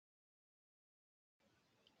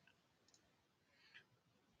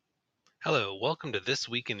Hello, welcome to This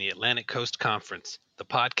Week in the Atlantic Coast Conference, the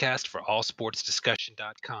podcast for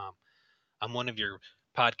allsportsdiscussion.com. I'm one of your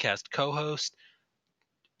podcast co-hosts,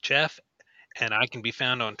 Jeff, and I can be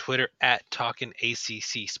found on Twitter at Talkin'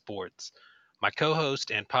 ACC Sports. My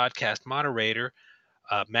co-host and podcast moderator,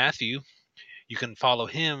 Matthew, you can follow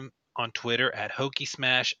him on Twitter at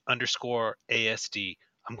HokieSmash_ASD.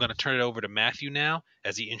 I'm going to turn it over to Matthew now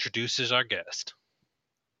as he introduces our guest.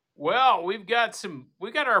 Well, we got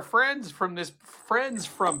our friends from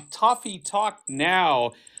Toffee Talk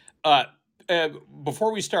Now. Uh,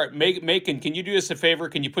 Before we start, Macon, can you do us a favor?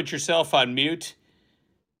 Can you put yourself on mute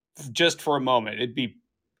just for a moment?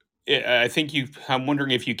 I'm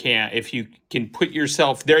wondering if you can put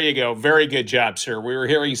yourself. There you go. Very good job, sir. We were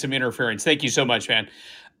hearing some interference. Thank you so much, man.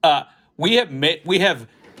 We have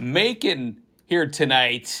Macon here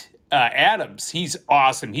tonight. Adams, he's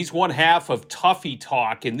awesome. He's one half of Tuffy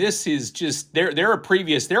Talk, and this is just they're a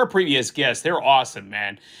previous guest. They're awesome,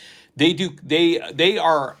 man. They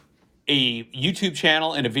are a YouTube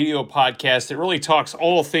channel and a video podcast that really talks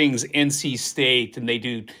all things NC State, and they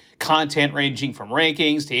do content ranging from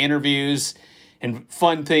rankings to interviews and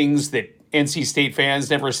fun things that NC State fans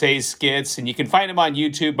never say, skits. And you can find them on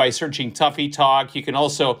YouTube by searching Tuffy Talk. You can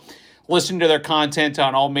also listen to their content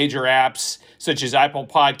on all major apps such as Apple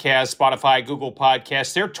Podcasts, Spotify, Google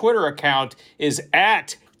Podcasts. Their Twitter account is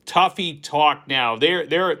at Tuffy Talk Now.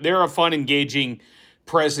 They're a fun, engaging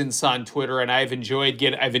presence on Twitter, and I've enjoyed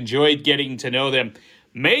getting to know them.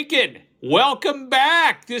 Macon, welcome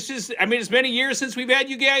back. It's been a year since we've had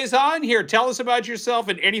you guys on here. Tell us about yourself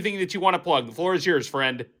and anything that you want to plug. The floor is yours,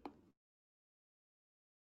 friend.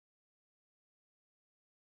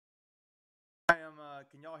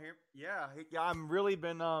 Can y'all hear? Yeah, I'm really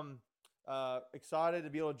been excited to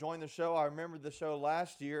be able to join the show. I remember the show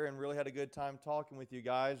last year and really had a good time talking with you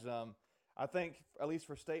guys. I think, at least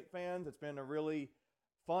for State fans, it's been a really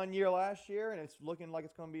fun year last year, and it's looking like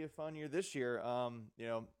it's going to be a fun year this year.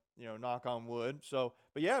 Knock on wood. So,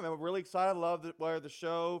 but yeah, man, we're really excited. Love where the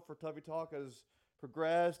show for Tuffy Talk has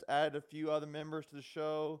progressed. Added a few other members to the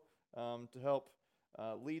show to help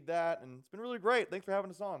lead that, and it's been really great. Thanks for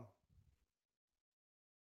having us on.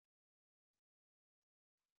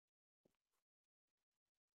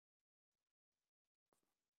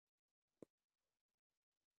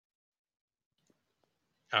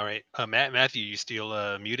 All right, Matthew, you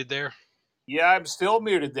still muted there? Yeah, I'm still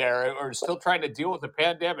muted there, or still trying to deal with the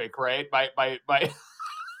pandemic, right? My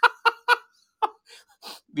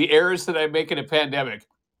the errors that I make in a pandemic.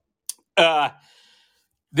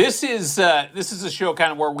 This is a show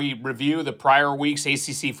kind of where we review the prior week's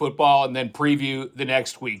ACC football and then preview the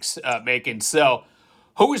next week's, Macon. So,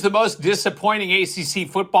 who was the most disappointing ACC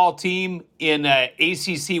football team in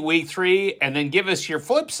ACC Week 3? And then give us your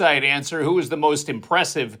flip side answer. Who was the most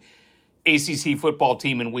impressive ACC football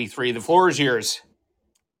team in Week 3? The floor is yours.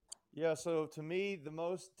 Yeah, so to me,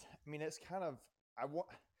 it's kind of,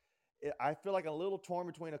 I feel like a little torn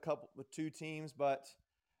between two teams, but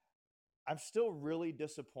I'm still really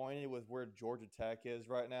disappointed with where Georgia Tech is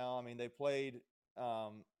right now. I mean, they played,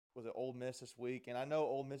 was it Ole Miss this week? And I know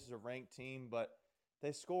Ole Miss is a ranked team, but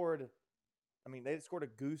they scored a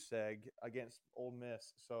goose egg against Ole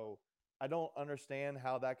Miss. So I don't understand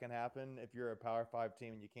how that can happen if you're a Power 5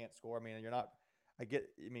 team and you can't score.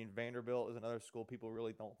 Vanderbilt is another school people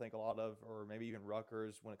really don't think a lot of, or maybe even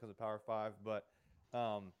Rutgers when it comes to Power 5. But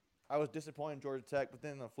I was disappointed in Georgia Tech. But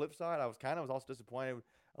then on the flip side, I was also disappointed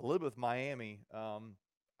a little bit with Miami.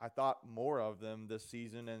 I thought more of them this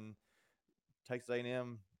season, and Texas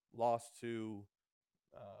A&M lost to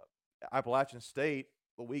Appalachian State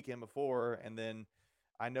the weekend before, and then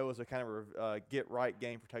I know it was a kind of a get-right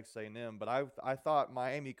game for Texas A&M, but I thought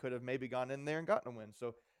Miami could have maybe gone in there and gotten a win.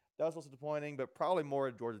 So that was also disappointing, but probably more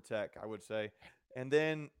at Georgia Tech, I would say. And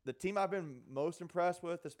then the team I've been most impressed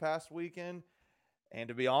with this past weekend, and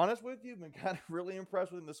to be honest with you, I've been kind of really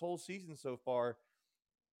impressed with them this whole season so far,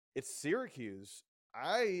 it's Syracuse.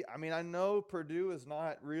 I know Purdue is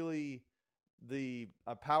not really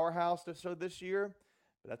a powerhouse this year,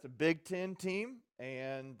 but that's a Big Ten team,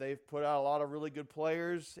 and they've put out a lot of really good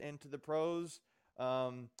players into the pros.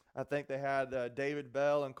 I think they had David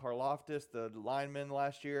Bell and Karloftis, the linemen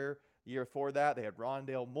last year. The year before that, they had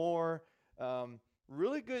Rondale Moore.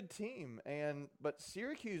 Really good team, but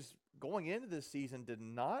Syracuse going into this season did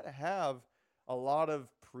not have a lot of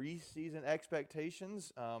preseason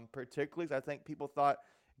expectations, particularly because I think people thought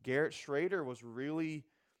Garrett Schrader was really,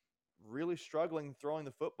 really struggling throwing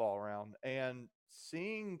the football around. And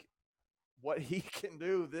seeing what he can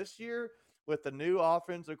do this year with the new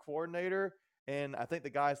offensive coordinator, and I think the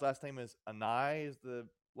guy's last name is Anai, is the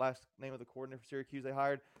last name of the coordinator for Syracuse they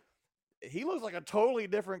hired. he looks like a totally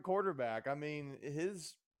different quarterback. I mean,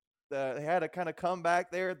 they had to kind of come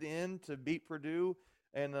back there at the end to beat Purdue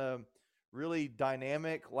and really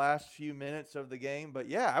dynamic last few minutes of the game. But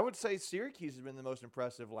yeah, I would say Syracuse has been the most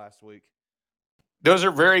impressive last week. Those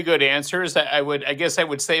are very good answers. I guess I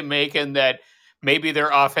would say, Macon, that maybe their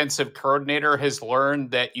offensive coordinator has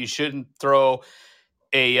learned that you shouldn't throw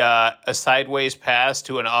a sideways pass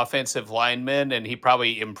to an offensive lineman, and he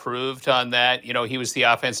probably improved on that. You know, he was the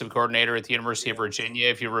offensive coordinator at the University of Yeah. Virginia.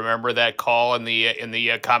 If you remember that call in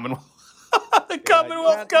the Commonwealth the Yeah,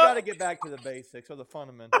 Commonwealth you got Cup. to get back to the basics or the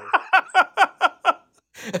fundamentals.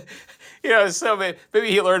 So maybe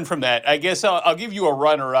he learned from that. I guess I'll give you a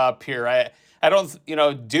runner up here. I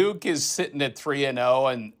don't, Duke is sitting at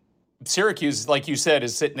 3-0, and Syracuse, like you said,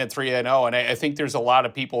 is sitting at 3-0, and I think there's a lot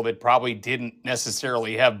of people that probably didn't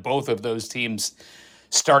necessarily have both of those teams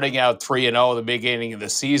starting out 3-0 at the beginning of the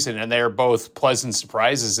season, and they're both pleasant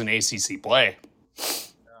surprises in ACC play.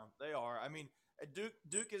 They are. I mean,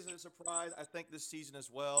 Duke is a surprise. I think this season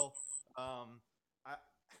as well. I,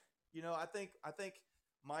 I think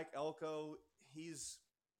Mike Elko.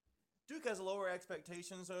 Duke has lower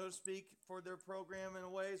expectations, so to speak, for their program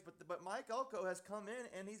in ways. But Mike Elko has come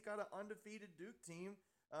in and he's got an undefeated Duke team.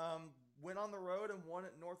 Went on the road and won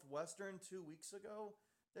at Northwestern 2 weeks ago.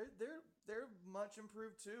 They're much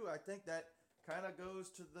improved too. I think that kind of goes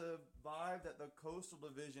to the vibe that the Coastal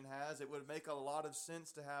Division has. It would make a lot of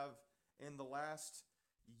sense to have in the last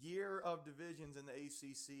year of divisions in the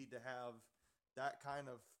ACC to have that kind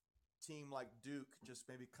of team like Duke just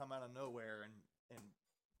maybe come out of nowhere and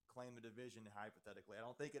claim the division hypothetically. I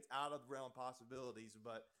don't think it's out of the realm of possibilities,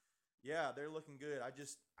 but yeah, they're looking good. I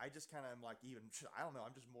just kind of am like I don't know.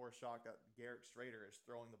 I'm just more shocked that Garrett Strader is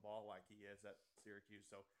throwing the ball like he is at Syracuse.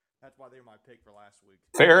 So that's why they're my pick for last week.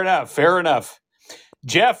 Fair enough. Fair enough.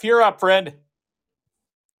 Jeff, you're up, friend.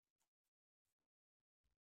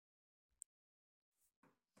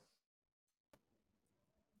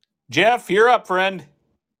 Jeff, you're up, friend.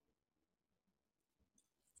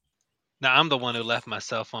 Now I'm the one who left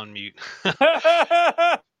myself on mute.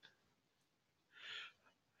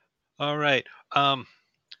 All right.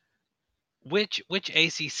 Which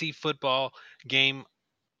ACC football game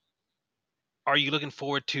are you looking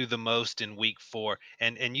forward to the most in week 4?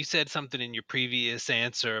 And you said something in your previous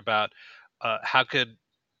answer about how could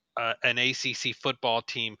an ACC football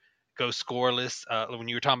team go scoreless when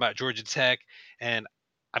you were talking about Georgia Tech, and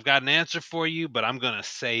I've got an answer for you, but I'm gonna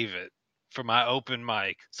save it for my open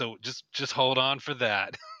mic. So just hold on for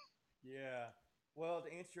that. Yeah. Well,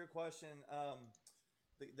 to answer your question,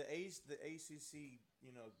 the ACC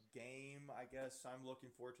game I guess I'm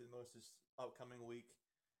looking forward to the most this upcoming week.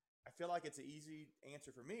 I feel like it's an easy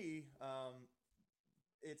answer for me.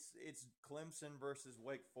 It's Clemson versus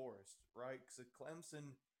Wake Forest, right? So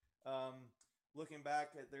Clemson, looking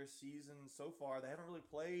back at their season so far, they haven't really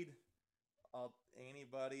played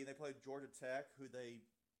anybody. They played Georgia Tech, who they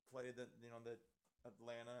played the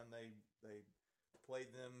Atlanta, and they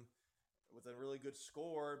played them with a really good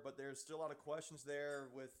score. But there's still a lot of questions there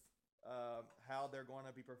with how they're going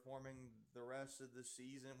to be performing the rest of the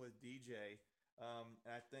season with DJ.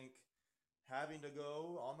 And I think having to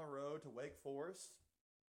go on the road to Wake Forest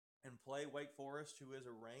and play Wake Forest, who is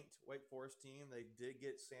a ranked Wake Forest team. They did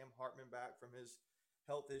get Sam Hartman back from his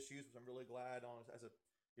health issues, which I'm really glad on as a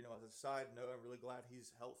side note. I'm really glad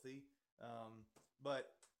he's healthy.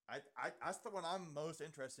 But that's the one I'm most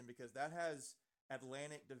interested in because that has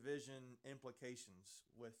Atlantic Division implications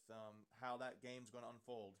with how that game's going to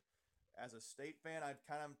unfold. As a state fan, I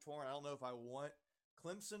kind of am torn. I don't know if I want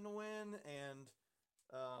Clemson to win, and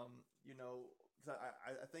I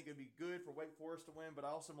think it'd be good for Wake Forest to win, but I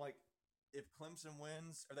also am like, if Clemson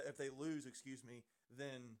wins, or if they lose, excuse me,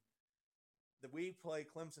 then we play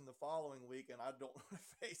Clemson the following week, and I don't want to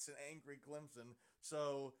face an angry Clemson.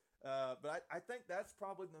 So, but I think that's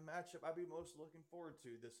probably the matchup I'd be most looking forward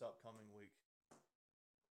to this upcoming week.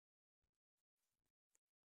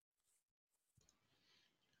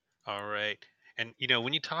 All right. And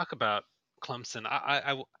when you talk about Clemson,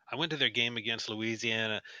 I went to their game against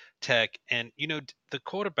Louisiana Tech, and the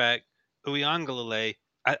quarterback Uiagalelei,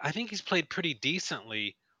 I think he's played pretty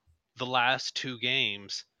decently the last 2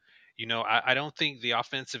 games. I don't think the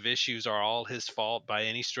offensive issues are all his fault by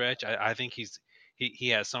any stretch. I think he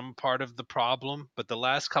has some part of the problem, but the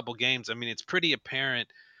last couple games, I mean, it's pretty apparent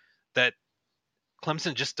that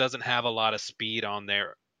Clemson just doesn't have a lot of speed on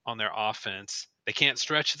their offense. They can't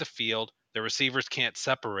stretch the field. The receivers can't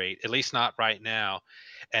separate, at least not right now.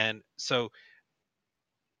 And so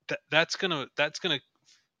that's gonna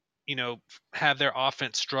have their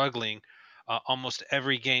offense struggling almost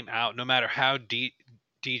every game out, no matter how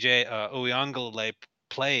DJ Uyunglele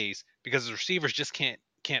plays because the receivers just can't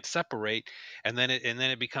separate, and then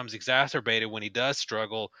it becomes exacerbated when he does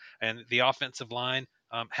struggle. And the offensive line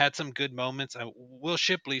had some good moments. Will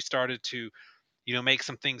Shipley started to make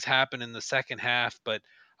some things happen in the second half, but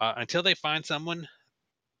until they find someone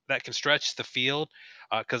that can stretch the field,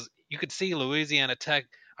 because you could see Louisiana Tech.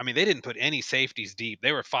 I mean, they didn't put any safeties deep.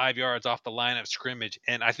 They were 5 yards off the line of scrimmage,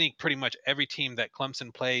 and I think pretty much every team that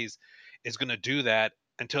Clemson plays is going to do that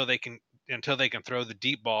until they can throw the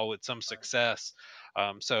deep ball with some success.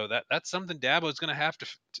 So that's something Dabo is going to have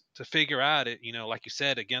to figure out. It like you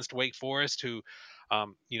said, against Wake Forest, who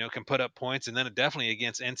can put up points, and then definitely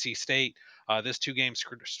against NC State. This two-game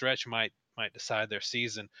stretch might decide their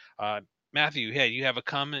season. Matthew, hey, you have a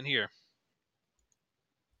comment here?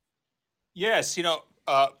 Yes, you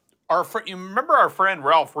remember our friend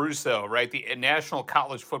Ralph Russo, right? The national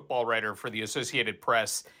college football writer for the Associated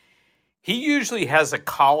Press. He usually has a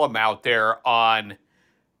column out there on.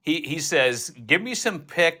 He says, give me some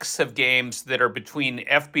picks of games that are between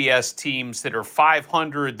FBS teams that are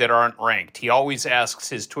 500 that aren't ranked. He always asks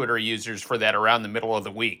his Twitter users for that around the middle of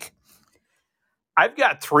the week. I've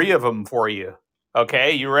got 3 of them for you.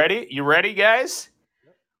 Okay, you ready? You ready, guys?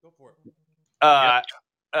 Yep, go for it.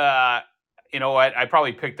 Uh, you know what? I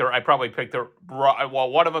probably picked the.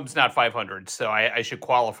 Well, one of them's not 500, so I should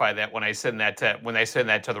qualify that when I send that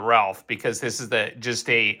to the Ralph, because this is just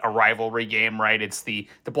a rivalry game, right? It's the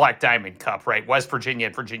Black Diamond Cup, right? West Virginia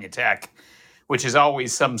at Virginia Tech, which is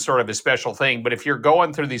always some sort of a special thing. But if you're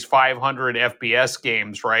going through these 500 FBS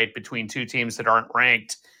games, right, between two teams that aren't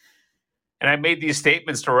ranked. And I made these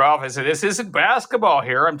statements to Ralph. I said, this isn't basketball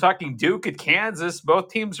here. I'm talking Duke at Kansas. Both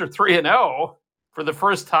teams are 3-0 for the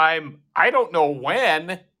first time. I don't know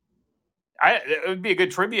when. It would be a good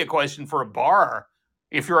trivia question for a bar,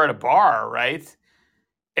 if you're at a bar, right?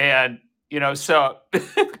 And, so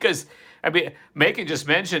because, I mean, Macon just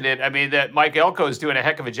mentioned it. I mean, that Mike Elko is doing a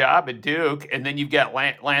heck of a job at Duke. And then you've got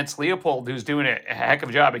Lance Leopold, who's doing a heck of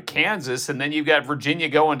a job at Kansas. And then you've got Virginia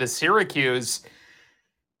going to Syracuse.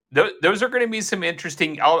 Those are going to be some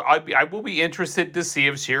interesting. I will be interested to see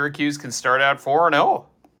if Syracuse can start out 4-0.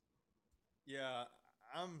 Yeah,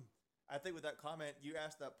 I think with that comment, you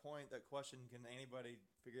asked that point, that question: can anybody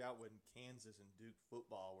figure out when Kansas and Duke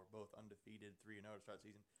football were both undefeated 3-0 to start the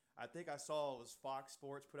season? I think I saw it was Fox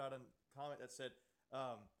Sports put out a comment that said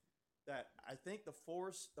that I think the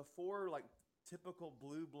four like typical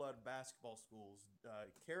blue blood basketball schools,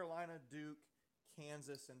 Carolina, Duke,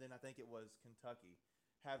 Kansas, and then I think it was Kentucky,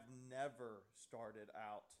 have never started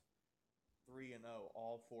out 3-0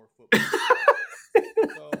 all 4 football.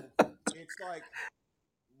 So it's like,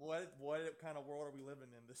 what kind of world are we living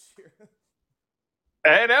in this year?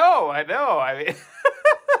 I know. I mean,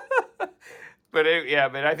 but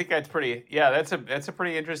I think that's pretty. Yeah, that's a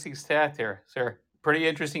pretty interesting stat there, sir. Pretty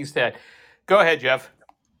interesting stat. Go ahead, Jeff.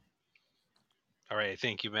 All right,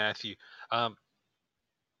 thank you, Matthew.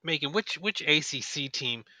 Macon, which ACC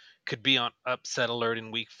team could be on upset alert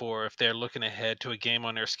in Week 4 if they're looking ahead to a game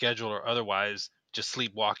on their schedule or otherwise just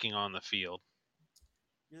sleepwalking on the field?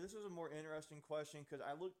 Yeah, this was a more interesting question because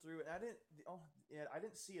I looked through it and I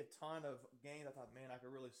didn't see a ton of games. I thought, man, I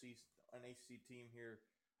could really see an ACC team here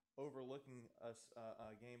overlooking a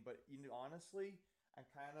game. But honestly, I'm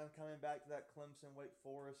kind of coming back to that Clemson Wake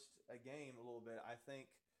Forest game a little bit.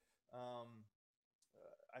 Um,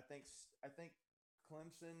 I think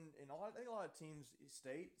Clemson and I think a lot of teams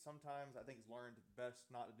state sometimes I think it's learned best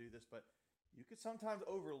not to do this, but you could sometimes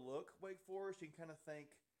overlook Wake Forest. You can kind of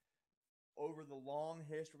think over the long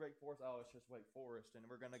history of Wake Forest, oh, it's just Wake Forest, and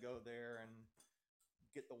we're going to go there and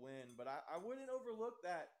get the win. But I wouldn't overlook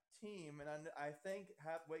that team, and I think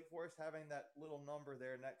Wake Forest having that little number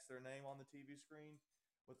there next to their name on the TV screen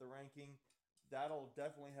with the ranking, that'll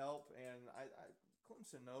definitely help. And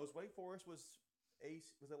Clemson knows Wake Forest was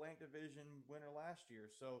Atlantic Division winner last year,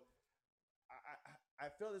 so I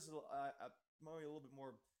feel this is maybe a little bit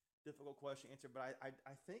more difficult question to answer, but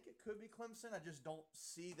I think it could be Clemson. I just don't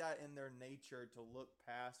see that in their nature to look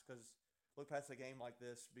past a game like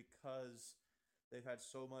this because they've had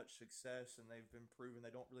so much success and they've been proven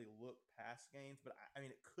they don't really look past games. But I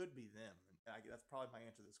mean, it could be them. That's probably my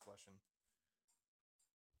answer to this question.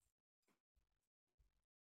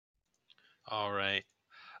 All right.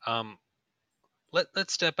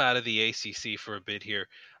 Let's step out of the ACC for a bit here.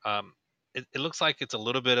 It looks like it's a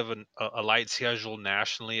little bit of a light schedule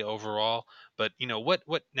nationally overall, but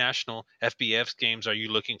what national FBS games are you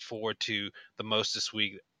looking forward to the most this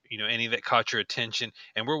week? Any that caught your attention?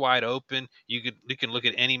 And we're wide open. You can look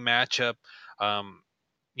at any matchup.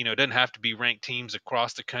 It doesn't have to be ranked teams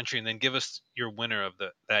across the country, and then give us your winner of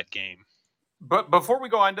that game. But before we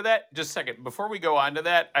go on to that, just a second. Before we go on to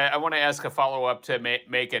that, I want to ask a follow up to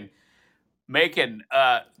Macon. Macon,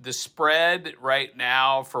 the spread right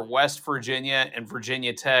now for West Virginia and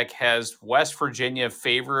Virginia Tech has West Virginia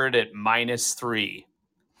favored at -3. Mm.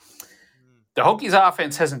 The Hokies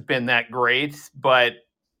offense hasn't been that great, but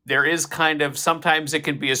there is kind of sometimes it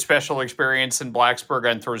can be a special experience in Blacksburg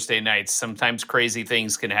on Thursday nights. Sometimes crazy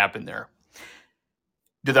things can happen there.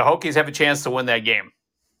 Do the Hokies have a chance to win that game?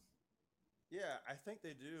 Yeah, I think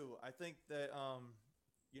they do. I think that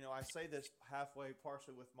I say this halfway,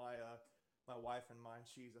 partially with my wife in mind.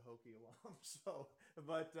 She's a Hokie alum,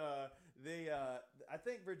 I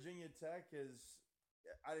think Virginia Tech is.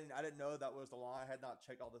 I didn't know that was the line. I had not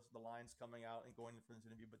checked all the lines coming out and going for this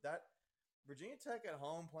interview, but that Virginia Tech at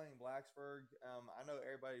home playing Blacksburg. I know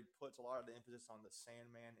everybody puts a lot of the emphasis on the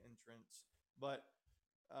Sandman entrance, but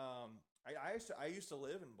I used to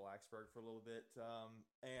live in Blacksburg for a little bit,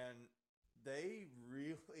 and they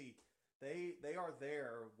really they are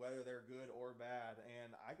there whether they're good or bad.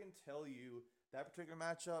 And I can tell you that particular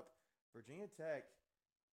matchup, Virginia Tech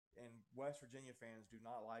and West Virginia fans do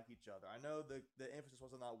not like each other. I know the emphasis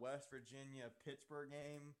was on that West Virginia Pittsburgh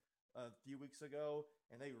game a few weeks ago,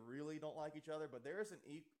 and they really don't like each other. But there's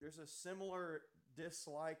a similar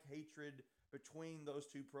dislike hatred between those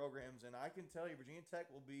two programs, and I can tell you Virginia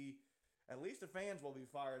Tech will be. At least the fans will be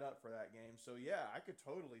fired up for that game. So yeah, I could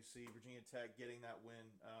totally see Virginia Tech getting that win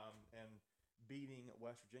and beating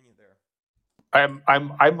West Virginia there.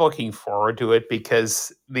 I'm looking forward to it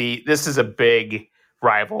because this is a big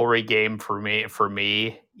rivalry game for me,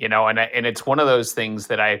 and it's one of those things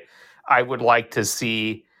that I would like to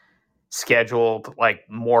see scheduled like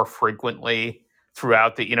more frequently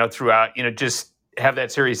throughout just have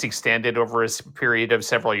that series extended over a period of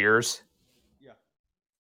several years. Yeah,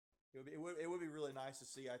 it would be really nice to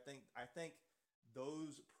see. I think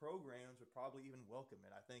those programs would probably even welcome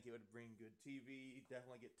it. I think it would bring good TV,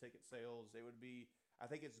 definitely get ticket sales. It would be. I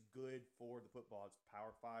think it's good for the football. It's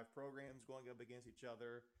Power Five programs going up against each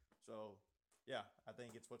other. So yeah, I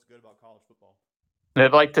think it's what's good about college football. And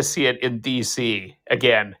I'd like to see it in DC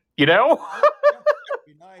again. Yeah,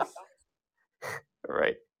 be nice. All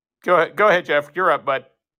right. Go ahead, Jeff. You're up, bud.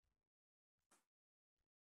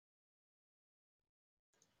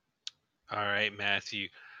 All right, Matthew.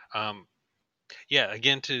 Um, yeah,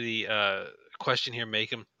 again to the question here,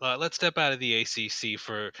 Macon. Let's step out of the ACC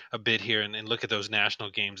for a bit here and look at those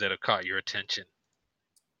national games that have caught your attention.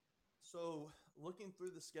 So, looking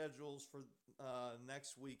through the schedules for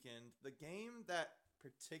next weekend, the game that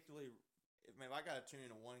particularly, man, I got to tune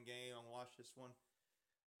into one game. I'm gonna watch this one.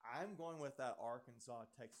 I'm going with that Arkansas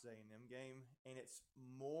Texas A&M game, and it's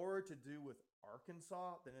more to do with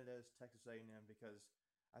Arkansas than it is Texas A&M because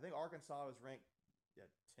I think Arkansas was ranked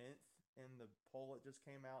 10th in the poll that just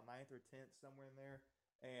came out, ninth or 10th somewhere in there,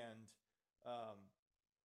 and um,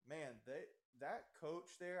 man, that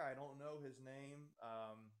coach there, I don't know his name.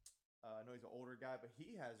 I know he's an older guy, but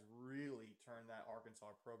he has really turned that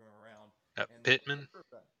Arkansas program around. And the Pittman.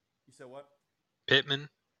 quarterback, you said what? Pittman.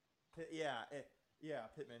 Yeah, yeah,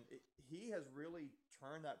 Pittman. He has really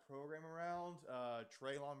turned that program around.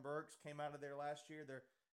 Traylon Burks came out of there last year.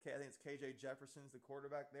 I think it's KJ Jefferson's the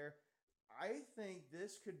quarterback there. I think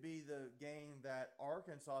this could be the game that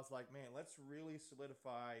Arkansas is like, man, let's really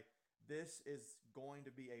solidify. This is going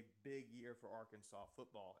to be a big year for Arkansas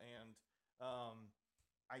football. And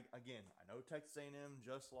I know Texas A&M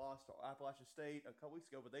just lost to Appalachian State a couple weeks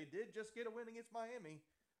ago, but they did just get a win against Miami.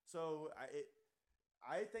 So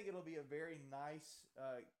I think it'll be a very nice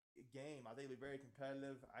game. I think it'll be very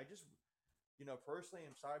competitive. Personally,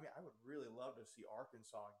 inside me, I would really love to see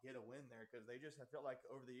Arkansas get a win there because they just have felt like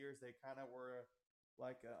over the years they kind of were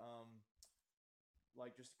like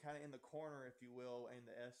like just kind of in the corner, if you will, in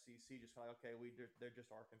the SEC. Just kind of like, okay, they're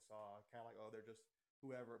just Arkansas, kind of like, oh, they're just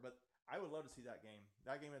whoever. But I would love to see that game.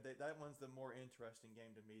 That one's the more interesting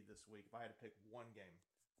game to me this week. If I had to pick one game.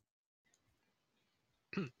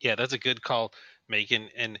 Yeah, that's a good call, Macon.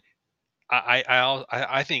 And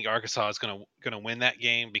I think Arkansas is gonna win that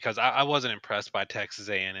game because I wasn't impressed by Texas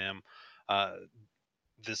A&M uh,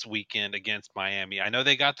 this weekend against Miami. I know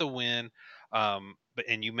they got the win, but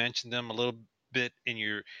and you mentioned them a little bit in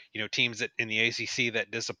your teams that in the ACC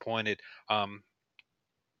that disappointed. Um,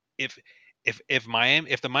 if if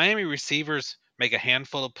the Miami receivers make a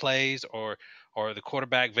handful of plays or the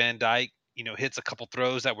quarterback Van Dyke hits a couple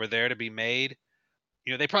throws that were there to be made,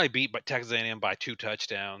 they probably beat Texas A&M by 2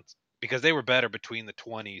 touchdowns because they were better between the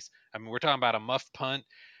 20s. I mean, we're talking about a muff punt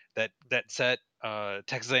that set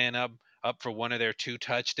Texas A&M up for one of their 2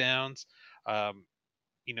 touchdowns. Um,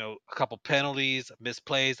 a couple penalties,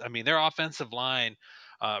 misplays. I mean, their offensive line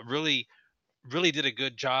really. really did a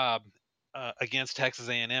good job against Texas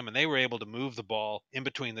A&M, and they were able to move the ball in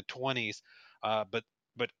between the 20s.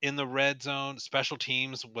 But in the red zone, special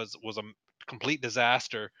teams was a complete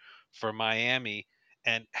disaster for Miami.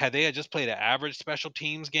 And had they had just played an average special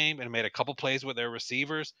teams game and made a couple plays with their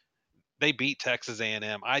receivers, they beat Texas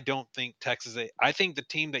A&M. I don't think I think the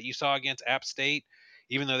team that you saw against App State,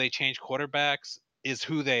 even though they changed quarterbacks, is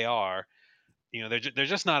who they are. They're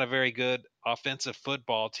just not a very good offensive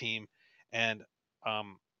football team, and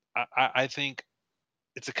um, I think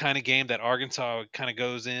it's a kind of game that Arkansas kind of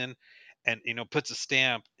goes in and puts a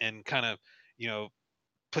stamp and kind of you know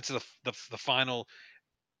puts the final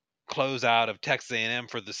close out of Texas A&M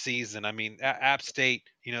for the season. I mean, App State,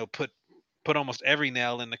 put almost every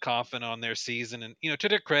nail in the coffin on their season, and to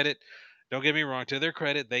their credit, don't get me wrong, to their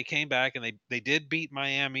credit, they came back and they did beat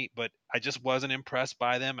Miami, but I just wasn't impressed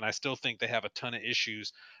by them, and I still think they have a ton of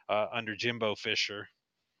issues under Jimbo Fisher.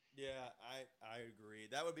 Yeah, I agree.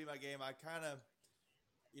 That would be my game. I kind of,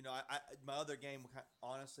 my other game,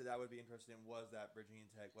 honestly, that would be interesting was that Virginia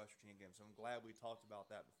Tech West Virginia game. So I'm glad we talked about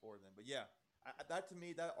that before then. But yeah, that to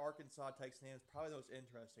me, that Arkansas Texas A&M is probably the most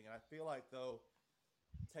interesting. And I feel like though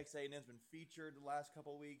Texas A&M's been featured the last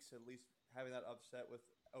couple of weeks, at least having that upset with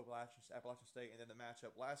Appalachian State, and then the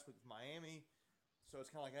matchup last week with Miami. So it's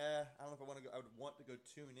kind of like, I don't know if I want to go. I would want to go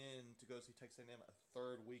tune in to go see Texas A&M a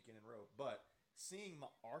third weekend in a row, but seeing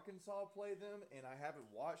Arkansas play them, and I haven't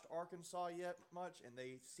watched Arkansas yet much, and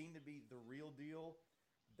they seem to be the real deal.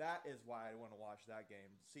 That is why I want to watch that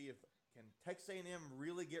game. See if can Texas A&M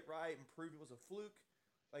really get right and prove it was a fluke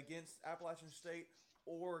against Appalachian State,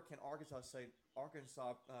 or can Arkansas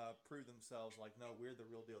prove themselves like, no, we're the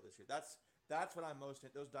real deal this year. That's what I'm most in,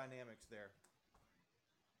 those dynamics there.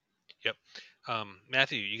 Yep.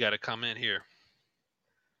 Matthew, you got a comment here.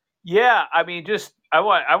 Yeah, I mean, I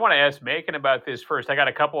want to ask Macon about this first. I got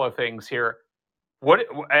a couple of things here.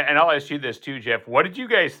 And I'll ask you this too, Jeff. What did you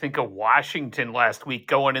guys think of Washington last week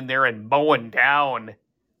going in there and mowing down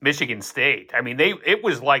Michigan State? I mean, it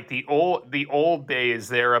was like the old days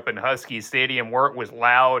there up in Husky Stadium where it was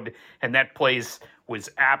loud and that place was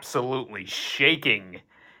absolutely shaking.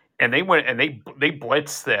 And they went and they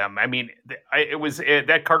blitzed them. I mean,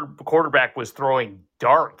 that quarterback was throwing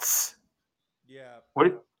darts. Yeah.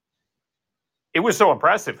 What? It was so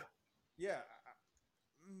impressive. Yeah.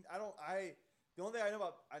 The only thing I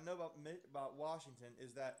know about Washington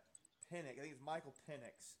is that Penix. I think it's Michael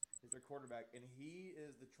Penix is their quarterback, and he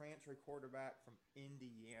is the transfer quarterback from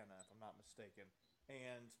Indiana, if I'm not mistaken.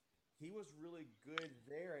 And he was really good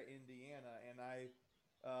there at Indiana, and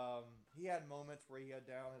he had moments where he had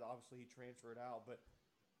down, and obviously he transferred out. But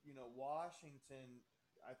Washington,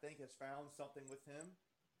 I think, has found something with him,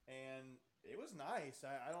 and it was nice.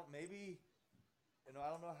 I don't maybe. I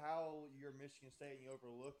don't know how you're Michigan State and you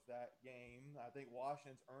overlooked that game. I think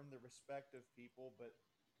Washington's earned the respect of people, but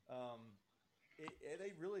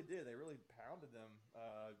they really did. They really pounded them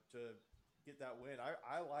to get that win.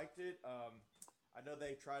 I liked it. I know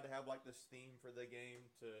they tried to have like this theme for the game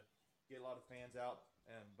to get a lot of fans out,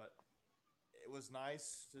 but it was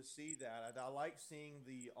nice to see that. I like seeing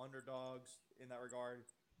the underdogs in that regard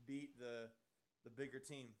beat the bigger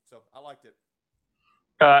team. So I liked it.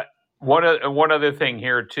 One other thing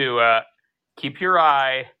here too. Keep your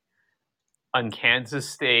eye on Kansas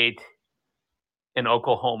State and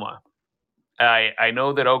Oklahoma. I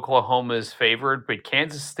know that Oklahoma is favored, but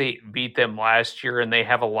Kansas State beat them last year, and they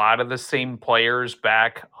have a lot of the same players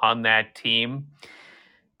back on that team.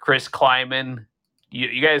 Chris Kleiman,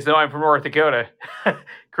 you guys know I'm from North Dakota.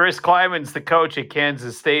 Chris Kleiman's the coach at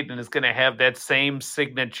Kansas State and is going to have that same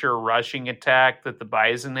signature rushing attack that the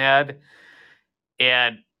Bison had.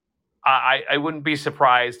 And I wouldn't be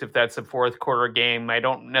surprised if that's a fourth quarter game. I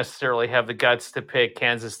don't necessarily have the guts to pick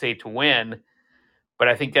Kansas State to win, but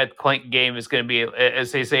I think that game is going to be,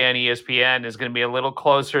 as they say on ESPN, is going to be a little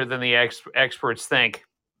closer than the experts think.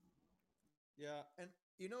 Yeah, and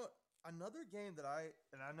another game that I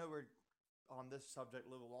know we're on this subject a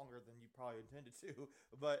little longer than you probably intended to,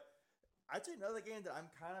 but I'd say another game that I'm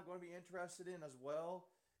kind of going to be interested in as well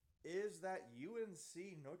is that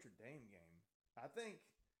UNC Notre Dame game. I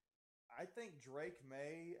think Drake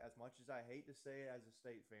May, as much as I hate to say it as a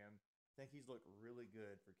State fan, I think he's looked really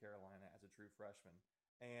good for Carolina as a true freshman.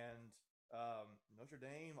 And Notre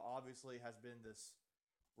Dame obviously has been this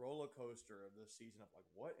roller coaster of this season of like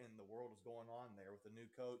what in the world is going on there with the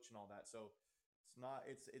new coach and all that. So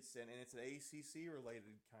it's an ACC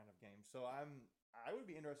related kind of game. So I would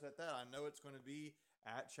be interested at that. I know it's going to be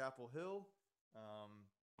at Chapel Hill.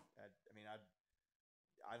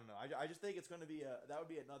 I don't know. I just think it's going to be that would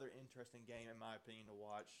be another interesting game in my opinion to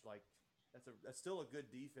watch. Like that's still a good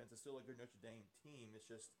defense. It's still a good Notre Dame team. It's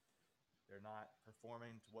just they're not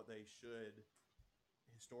performing to what they should,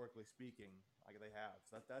 historically speaking, like they have.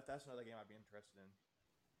 So that's another game I'd be interested in.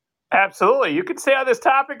 Absolutely. You can stay on this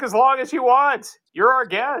topic as long as you want. You're our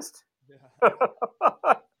guest. Yeah.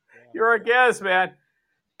 Yeah. You're our guest, man.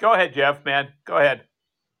 Go ahead, Jeff, man. Go ahead.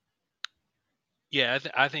 Yeah,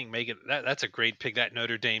 I think make it that's a great pick. That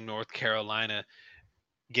Notre Dame North Carolina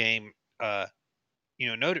game. I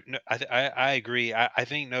agree. I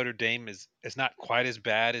think Notre Dame is not quite as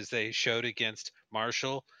bad as they showed against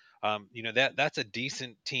Marshall. That's a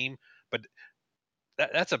decent team, but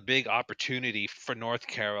that's a big opportunity for North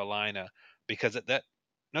Carolina because that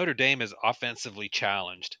Notre Dame is offensively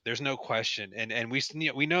challenged. There's no question, and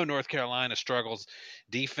we know North Carolina struggles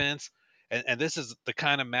defense, and this is the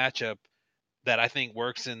kind of matchup that I think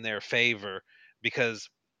works in their favor because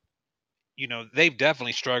they've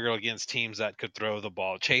definitely struggled against teams that could throw the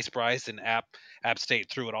ball. Chase Bryce and App State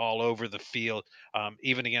threw it all over the field.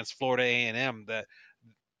 Even against Florida A&M,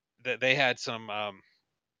 that they had some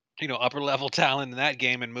upper level talent in that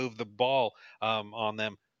game and moved the ball on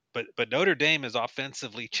them. But Notre Dame is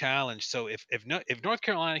offensively challenged. So if North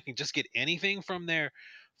Carolina can just get anything from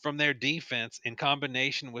their defense in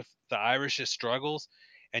combination with the Irish's struggles,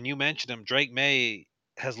 and you mentioned him, Drake May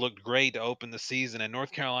has looked great to open the season, and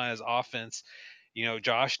North Carolina's offense,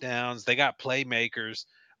 Josh Downs, they got playmakers.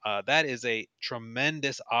 That is a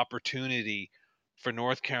tremendous opportunity for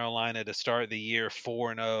North Carolina to start the year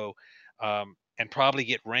 4-0. And probably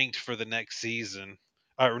get ranked for the next season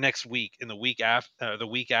or next week in the week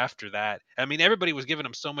after that. I mean, everybody was giving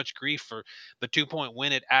them so much grief for the 2-point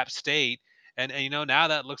win at App State, and now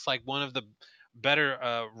that looks like one of the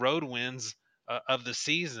better road wins of the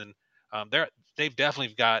season. They've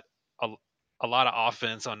definitely got a, a lot of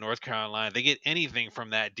offense on North Carolina. They get anything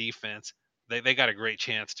from that defense, they got a great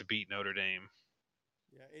chance to beat Notre Dame.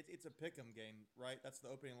 Yeah, it's a pick'em game, right? That's the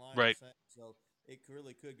opening line you're Right. saying. So it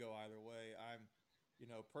really could go either way.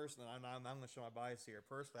 Personally, I'm going to show my bias here.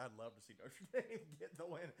 Personally, I'd love to see Notre Dame get the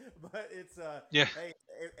win, but it's Yeah. hey,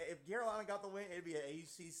 if Carolina got the win, it'd be an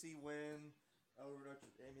ACC win over Notre.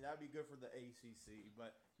 I mean, that'd be good for the ACC.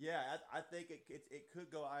 But yeah, I think it could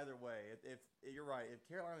go either way. If you're right, if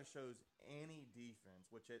Carolina shows any defense,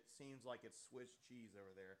 which it seems like it's Swiss cheese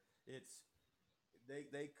over there, it's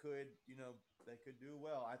they could they could do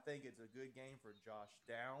well. I think it's a good game for Josh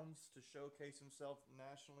Downs to showcase himself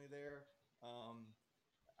nationally there. Um,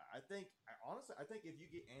 honestly, I think if you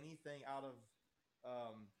get anything out of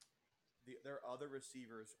um, their other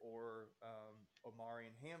receivers or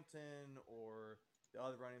Omarion Hampton or the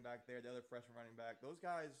other running back there, the other freshman running back, those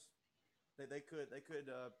guys, they could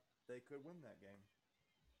win that game.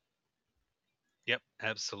 Yep.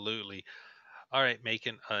 Absolutely. All right,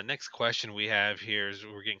 Macon. Next question we have here is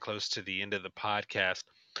we're getting close to the end of the podcast.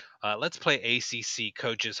 Let's play ACC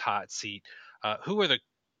Coaches Hot Seat. Who are the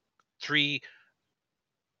three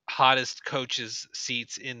hottest coaches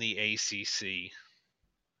seats in the ACC?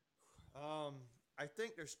 I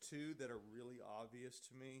think there's two that are really obvious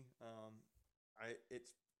to me. I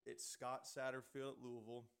it's Scott Satterfield at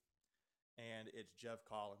Louisville, and it's Jeff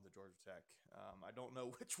Collins at Georgia Tech. I don't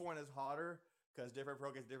know which one is hotter because different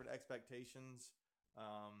programs have different expectations.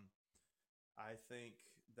 Um, I think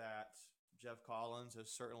that Jeff Collins has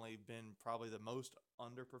certainly been probably the most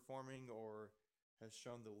underperforming or has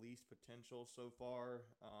shown the least potential so far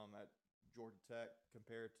at Georgia Tech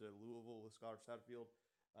compared to Louisville with Scott Satterfield.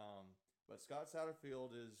 But Scott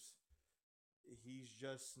Satterfield is he's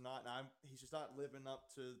just not living up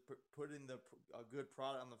to putting a good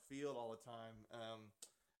product on the field all the time.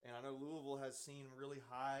 And I know Louisville has seen really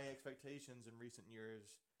high expectations in recent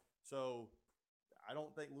years, so I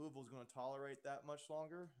don't think Louisville's going to tolerate that much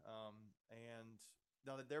longer. And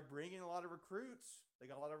now that they're bringing a lot of recruits, they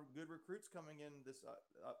got a lot of good recruits coming in this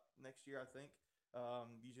next year, I think,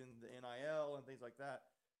 using the NIL and things like that.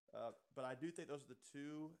 But I do think those are the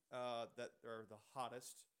two that are the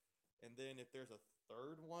hottest. And then if there's a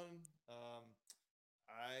third one,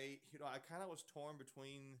 I kind of was torn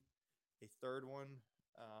between a third one,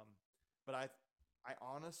 but I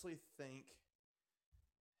honestly think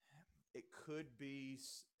it could be.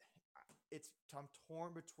 I'm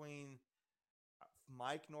torn between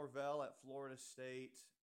Mike Norvell at Florida State,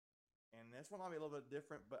 and this one might be a little bit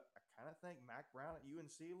different, but I kind of think Mac Brown at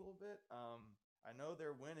UNC a little bit. I know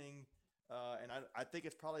they're winning, and I think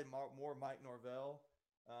it's probably more Mike Norvell,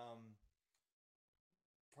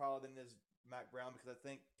 probably than this Mac Brown because I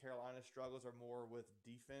think Carolina's struggles are more with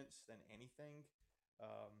defense than anything.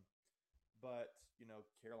 Um, but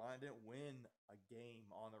Carolina didn't win a game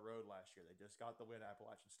on the road last year. They just got the win at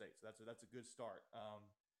Appalachian State, so that's a good start.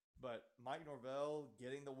 But but Mike Norvell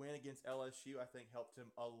getting the win against LSU, I think, helped him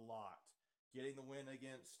a lot. Getting the win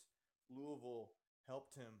against Louisville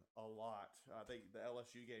helped him a lot. I think the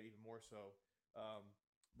LSU game even more so.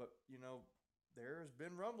 But, there's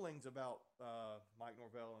been rumblings about Mike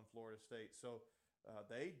Norvell and Florida State. So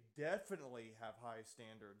they definitely have high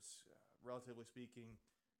standards, relatively speaking,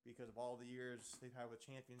 because of all the years they've had with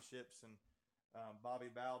championships and Bobby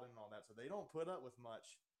Bowden and all that. So they don't put up with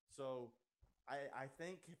much. So I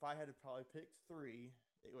think if I had to probably pick three,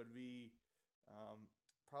 it would be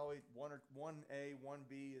probably 1A,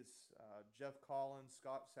 1B is Jeff Collins,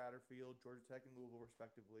 Scott Satterfield, Georgia Tech and Louisville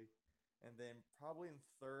respectively. And then probably in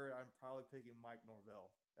third, I'm probably picking Mike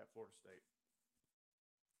Norvell at Florida State.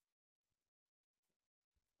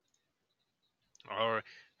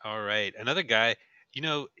 All right. Another guy,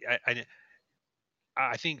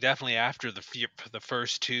 I think definitely after the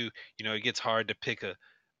first two, it gets hard to pick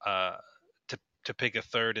uh, to pick a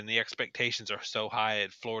third, and the expectations are so high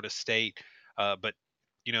at Florida State. But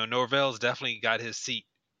Norvell's definitely got his seat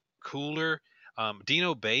cooler.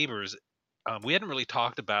 Dino Babers, we hadn't really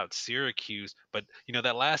talked about Syracuse, but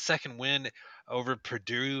that last second win over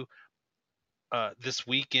Purdue this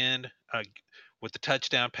weekend with the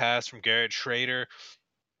touchdown pass from Garrett Schrader,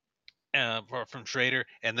 and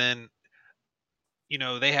then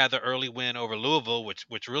they had the early win over Louisville,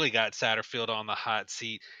 which really got Satterfield on the hot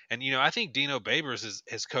seat. And I think Dino Babers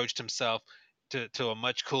has coached himself to a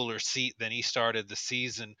much cooler seat than he started the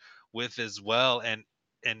season with as well. And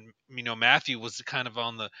Matthew was kind of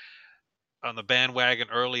on the bandwagon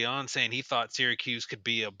early on, saying he thought Syracuse could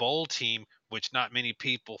be a bowl team, which not many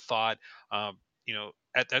people thought.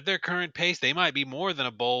 At their current pace, they might be more than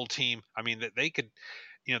a bowl team. I mean, that they could,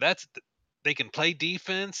 that's they can play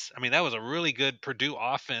defense. I mean, that was a really good Purdue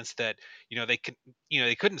offense that they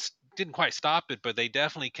didn't quite stop it, but they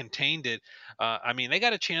definitely contained it. I mean, they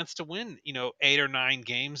got a chance to win 8 or 9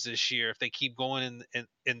 games this year if they keep going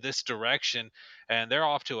in this direction, and they're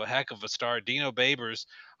off to a heck of a start. Dino Babers,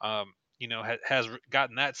 has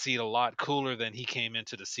gotten that seat a lot cooler than he came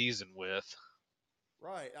into the season with.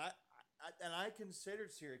 Right. I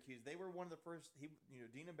considered Syracuse. They were one of the first.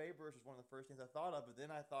 Dino Babers was one of the first things I thought of. But then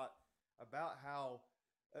I thought about how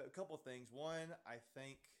a couple of things. One, I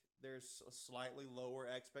think there's slightly lower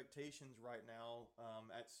expectations right now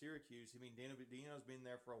at Syracuse. I mean, Dino's been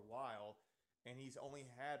there for a while, and he's only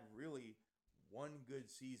had really one good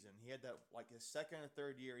season. He had that, like his second or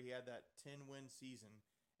third year, he had that 10-win season.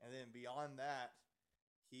 And then beyond that,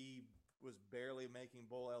 he was barely making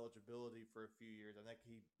bowl eligibility for a few years. I think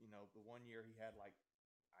the one year he had like,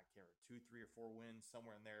 I can't remember, 2, 3, or 4 wins,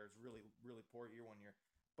 somewhere in there. It was really, really poor year one year.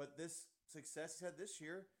 But this success he's had this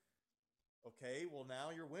year, okay, well now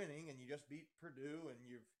you're winning and you just beat Purdue and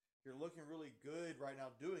you're looking really good right now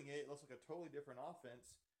doing it. It looks like a totally different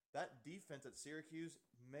offense. That defense at Syracuse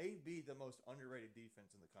may be the most underrated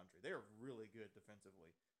defense in the country. They are really good defensively.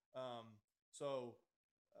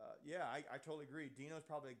 I totally agree. Dino's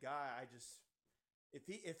probably a guy if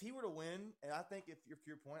he were to win, and I think if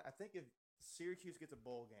your point, I think if Syracuse gets a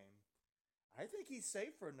bowl game, I think he's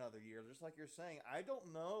safe for another year, just like you're saying. I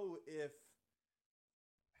don't know if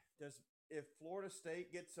Florida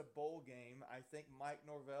State gets a bowl game, I think Mike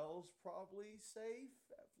Norvell's probably safe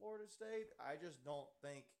at Florida State. I just don't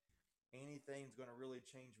think anything's going to really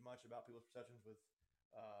change much about people's perceptions with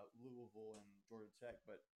Louisville and Georgia Tech.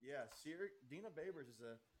 But yeah, Dino Babers is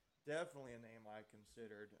definitely a name I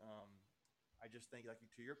considered. I just think, like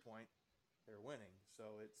to your point, they're winning,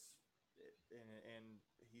 so and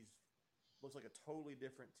he's looks like a totally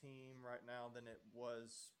different team right now than it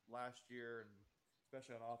was last year, and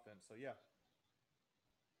especially on offense. So yeah.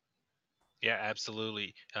 Yeah,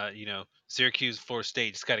 absolutely. Syracuse, Florida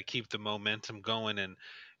State just got to keep the momentum going, and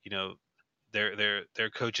their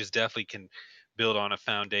coaches definitely can build on a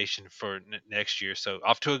foundation for next year. So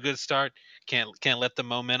off to a good start. Can't let the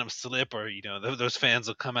momentum slip, or those fans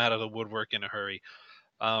will come out of the woodwork in a hurry.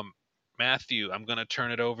 Matthew, I'm going to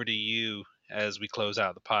turn it over to you as we close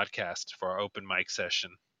out the podcast for our open mic session.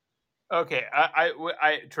 Okay,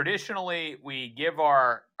 I traditionally we give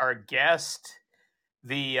our guest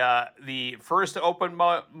the first open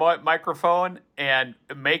microphone, and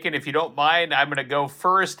Macon, if you don't mind, I'm going to go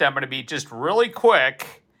first. I'm going to be just really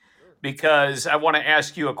quick because I want to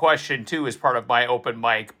ask you a question too as part of my open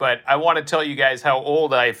mic. But I want to tell you guys how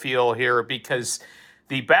old I feel here because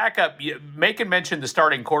the backup, Macon mentioned the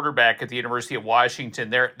starting quarterback at the University of Washington.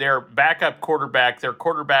 Their backup quarterback, their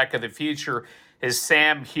quarterback of the future, is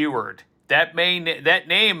Sam Heward. That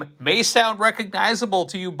name may sound recognizable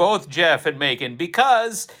to you both, Jeff and Macon,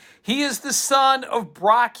 because He is the son of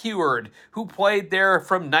Brock Heward, who played there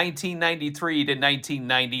from 1993 to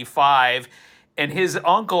 1995, and his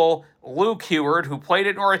uncle Luke Heward, who played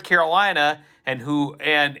at North Carolina, and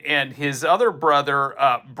his other brother,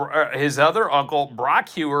 his other uncle Brock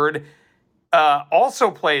Heward,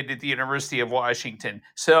 also played at the University of Washington.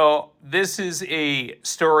 So this is a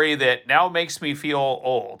story that now makes me feel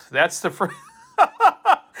old. That's the first.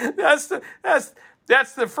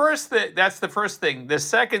 That's the first thing. That's the first thing. The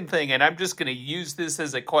second thing, and I'm just going to use this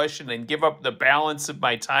as a question and give up the balance of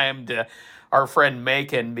my time to our friend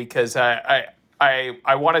Macon, because I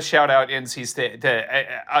want to shout out NC State.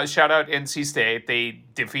 Shout out NC State. They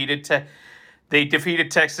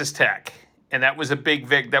defeated Texas Tech, and that was a big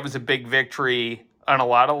victory on a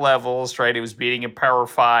lot of levels. Right, it was beating a Power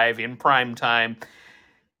Five in prime time,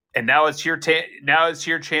 and now it's your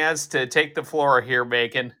chance to take the floor here,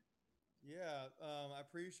 Macon. Yeah, I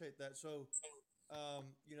appreciate that. So,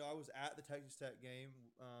 I was at the Texas Tech game,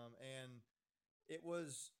 and it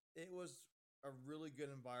was a really good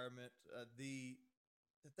environment. The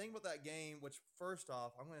thing about that game, which first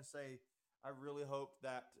off, I'm going to say, I really hope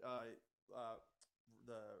that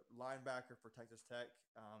the linebacker for Texas Tech,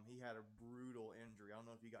 he had a brutal injury. I don't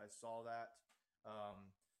know if you guys saw that.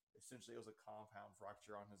 Essentially, it was a compound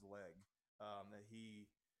fracture on his leg that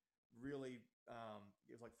he really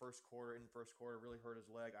it was like in the first quarter, really hurt his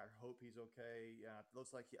leg. I hope he's okay. Yeah, it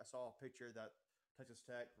looks like I saw a picture that Texas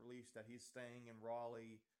Tech released that he's staying in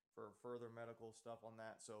Raleigh for further medical stuff on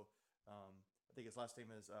that. So I think his last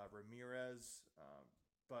name is Ramirez,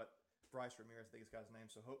 but Bryce Ramirez, I think his guy's name.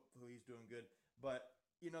 So hopefully he's doing good. But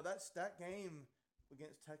that game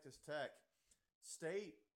against Texas Tech,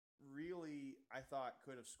 State really, I thought,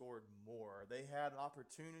 could have scored more. They had an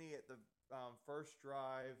opportunity at the first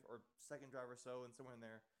drive or second drive or so, and somewhere in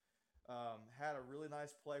there, had a really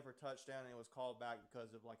nice play for a touchdown, and it was called back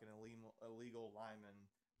because of like an illegal lineman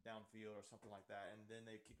downfield or something like that, and then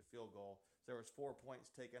they kicked a field goal. So there was 4 points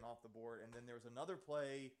taken off the board, and then there was another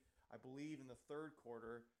play, I believe, in the third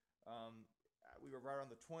quarter. We were right around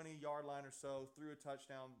the 20-yard line or so, threw a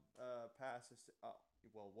touchdown pass.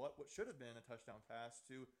 What should have been a touchdown pass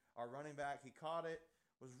to our running back. He caught it,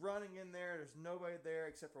 was running in there. There's nobody there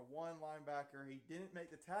except for one linebacker. He didn't make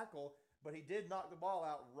the tackle, but he did knock the ball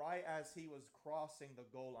out right as he was crossing the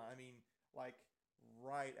goal line. I mean, like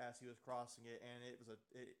right as he was crossing it, and it was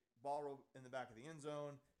ball rolled in the back of the end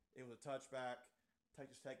zone. It was a touchback.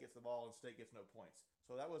 Texas Tech gets the ball, and State gets no points.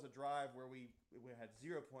 So that was a drive where we had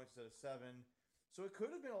 0 points instead of 7. So it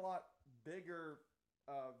could have been a lot bigger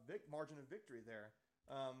margin of victory there.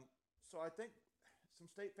 So I think some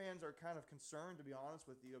State fans are kind of concerned, to be honest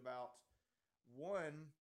with you, about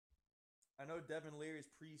one. I know Devin Leary's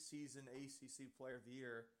preseason ACC Player of the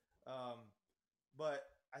Year, but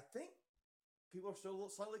I think people are still a little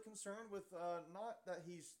slightly concerned with not that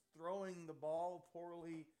he's throwing the ball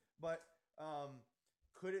poorly, but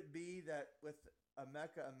could it be that with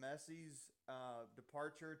Emeka Emesi's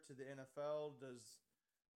departure to the NFL, does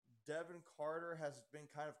Devin Carter has been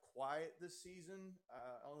kind of quiet this season?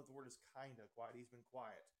 I don't know if the word is kind of quiet. He's been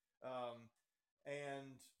quiet.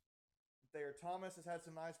 And Thayer Thomas has had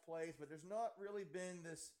some nice plays, but there's not really been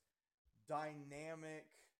this dynamic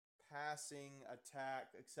passing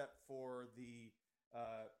attack except for the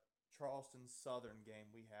Charleston Southern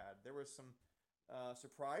game we had. There was some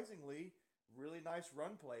surprisingly really nice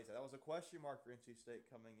run plays. That was a question mark for NC State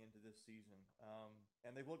coming into this season.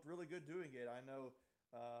 And they've looked really good doing it. I know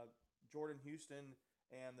Jordan Houston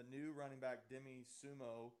and the new running back, Demi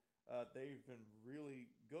Sumo, they've been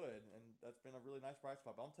really good, and that's been a really nice price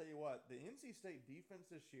pop. I'll tell you what, the NC State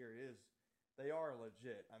defense this year they are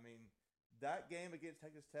legit. I mean, that game against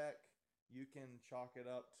Texas Tech, you can chalk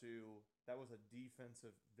it up to that was a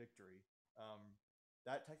defensive victory.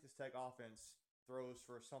 That Texas Tech offense throws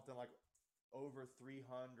for something like over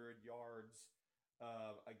 300 yards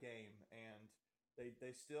a game, and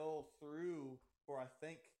they still threw for, I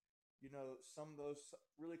think, some of those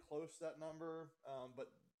really close to that number,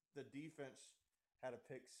 but the defense had a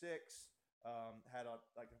pick six, had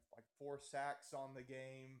like 4 sacks on the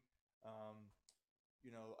game,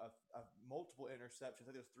 multiple interceptions.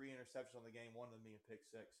 I think there's 3 interceptions on the game, one of them being a pick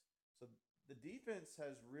six. So the defense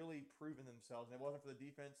has really proven themselves, and if it wasn't for the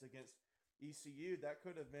defense against ECU, that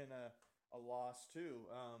could have been a loss too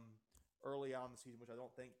early on in the season, which I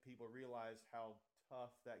don't think people realize how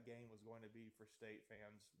tough that game was going to be for State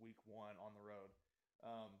fans week 1 on the road.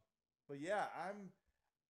 But yeah, I'm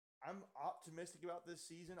optimistic about this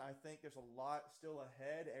season. I think there's a lot still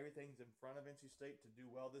ahead. Everything's in front of NC State to do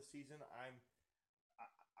well this season.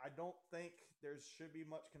 I don't think there should be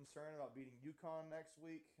much concern about beating UConn next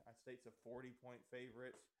week. State's a 40-point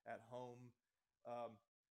favorite at home. Um,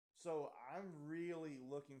 so I'm really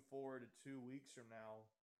looking forward to 2 weeks from now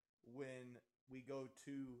when we go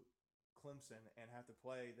to Clemson and have to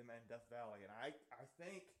play them in Death Valley. And I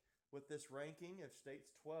think with this ranking, if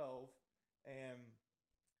State's 12 and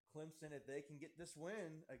Clemson, if they can get this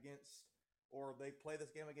win against, or they play this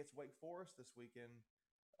game against Wake Forest this weekend,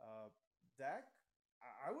 that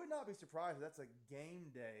I would not be surprised if that's a game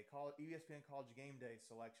day, ESPN College Game Day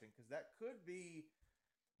selection, because that could be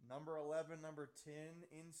number 11, number 10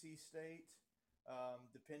 NC State,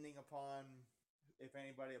 depending upon if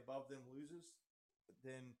anybody above them loses.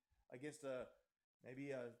 Then against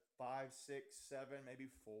maybe a 5, 6, 7, maybe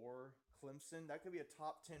 4 Clemson, that could be a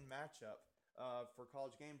top 10 matchup for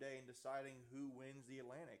College Game Day and deciding who wins the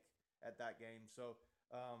Atlantic at that game. So,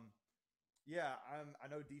 yeah, I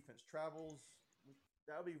know defense travels.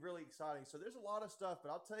 That'll be really exciting. So there's a lot of stuff, but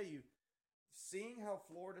I'll tell you, seeing how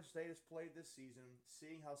Florida State has played this season,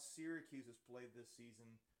 seeing how Syracuse has played this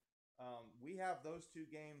season, we have those 2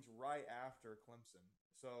 games right after Clemson.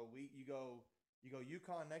 So you go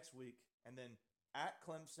UConn next week, and then at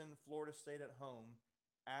Clemson, Florida State at home,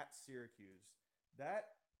 at Syracuse.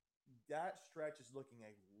 That stretch is looking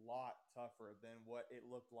a lot tougher than what it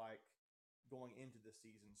looked like going into the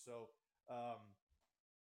season. So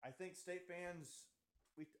I think State fans.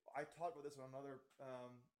 I talked about this on another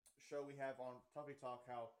show we have on Tuffy Talk.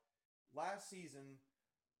 How last season,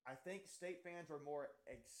 I think State fans were more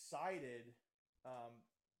excited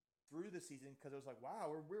through the season because it was like,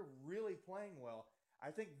 wow, we're really playing well.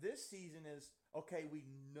 I think this season is okay. We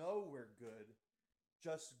know we're good.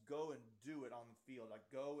 Just go and do it on the field. Like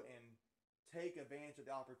go and take advantage of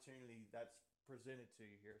the opportunity that's presented to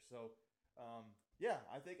you here. So, yeah,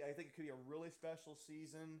 I think it could be a really special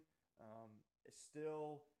season. It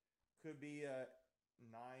still could be a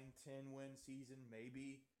 9-10 win season,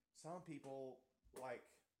 maybe. Some people like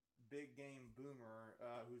Big Game Boomer,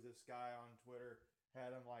 who's this guy on Twitter,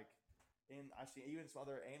 had him like I see even some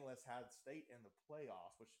other analysts had State in the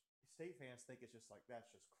playoffs, which State fans think it's just like that's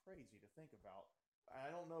just crazy to think about. I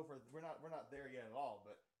don't know if we're not there yet at all,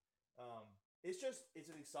 but it's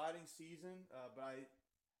an exciting season. But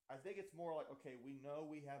I think it's more like, okay, we know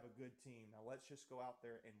we have a good team. Now let's just go out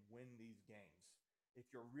there and win these games. If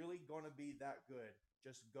you're really going to be that good,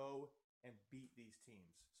 just go and beat these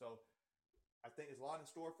teams. So I think there's a lot in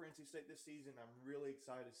store for NC State this season. I'm really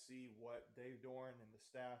excited to see what Dave Doran and the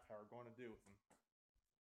staff are going to do with them.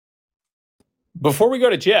 Before we go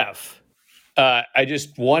to Jeff, I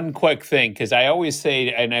just one quick thing, because I always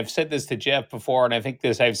say, and I've said this to Jeff before, and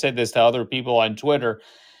I've said this to other people on Twitter.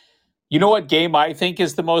 You know what game I think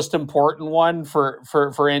is the most important one for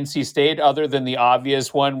NC State, other than the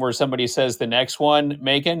obvious one where somebody says the next one,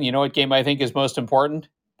 Macon? You know what game I think is most important?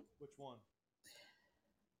 Which one?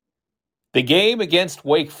 The game against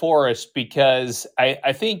Wake Forest, because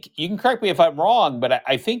I think, you can correct me if I'm wrong, but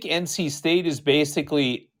I think NC State is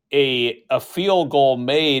basically a field goal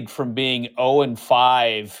made from being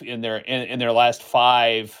 0-5 in their last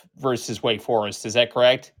 5 versus Wake Forest. Is that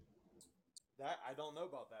correct? That I don't know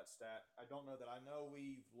about that stat. I don't know that. I know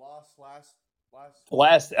we lost last.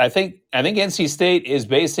 I think NC State is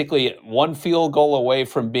basically one field goal away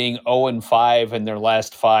from being 0-5 in their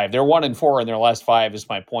last 5. They're 1-4 in their last 5. Is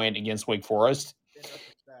my point against Wake Forest. Interesting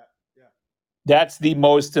stat. Yeah. That's the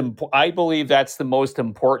most. I believe that's the most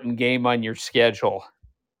important game on your schedule.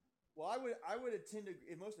 Well, I would attend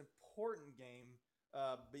a most important game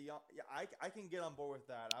beyond. Yeah, I can get on board with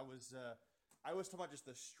that. I was talking about just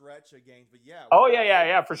the stretch of games, but yeah. Oh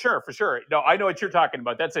yeah, for sure. No, I know what you're talking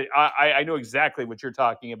about. I know exactly what you're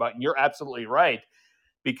talking about, and you're absolutely right,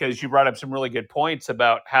 because you brought up some really good points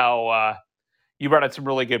about how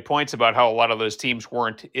a lot of those teams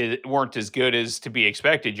weren't as good as to be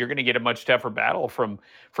expected. You're going to get a much tougher battle from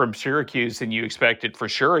Syracuse than you expected, for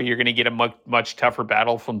sure. You're going to get a much tougher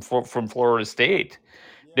battle from Florida State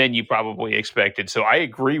than you probably expected. So I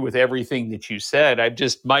agree with everything that you said. I've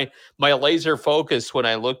just my laser focus when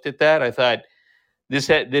I looked at that, I thought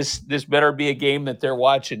this better be a game that they're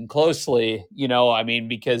watching closely. I mean,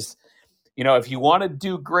 because if you want to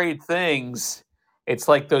do great things, it's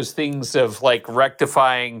like those things of like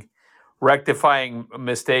rectifying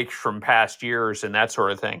mistakes from past years and that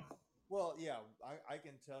sort of thing. Well, yeah, I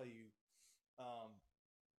can tell you,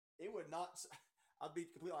 it would not. I'll be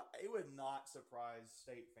completely honest, it would not surprise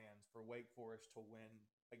State fans for Wake Forest to win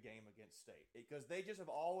a game against State, because they just have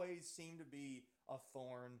always seemed to be a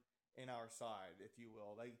thorn in our side, if you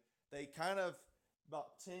will. They kind of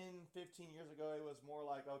about 10, 15 years ago, it was more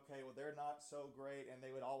like, okay, well, they're not so great, and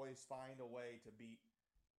they would always find a way to beat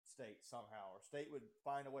State somehow, or State would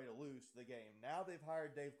find a way to lose the game. Now they've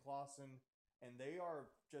hired Dave Clawson, and they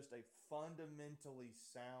are just a fundamentally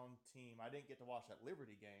sound team. I didn't get to watch that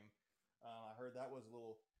Liberty game. I heard that was a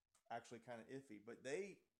little actually kind of iffy, but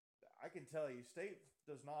I can tell you, State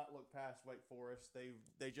does not look past Wake Forest. They've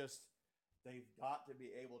got to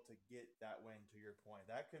be able to get that win. To your point,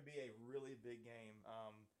 that could be a really big game,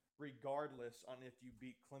 regardless on if you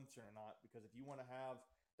beat Clemson or not. Because if you want to have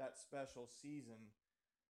that special season,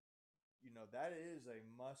 that is a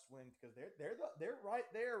must win because they're right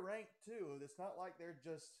there ranked too. It's not like they're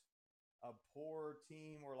just a poor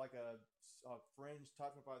team or like a fringe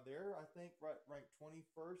top 5. They're I think ranked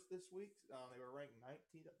 21st this week. They were ranked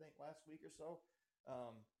 19th I think last week or so.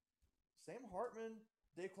 Sam Hartman,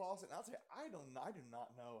 Dave Clawson. I'll say I do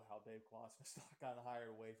not know how Dave Clawson has not gotten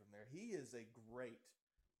hired away from there. He is a great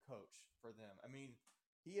coach for them. I mean,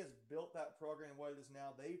 he has built that program what it is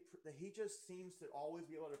now. He just seems to always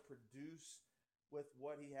be able to produce with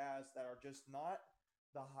what he has that are just not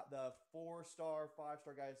the 4-star,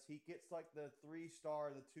 5-star guys. He gets like the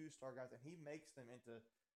 3-star, the 2-star guys, and he makes them into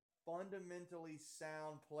fundamentally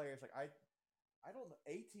sound players. Like I don't know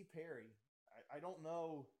A.T. Perry. I don't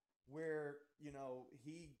know where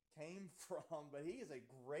he came from, but he is a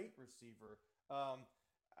great receiver.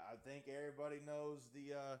 I think everybody knows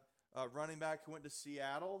the running back who went to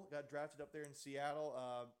Seattle, got drafted up there in Seattle.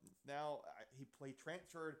 Now he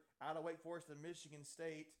transferred out of Wake Forest to Michigan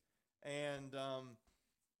State, and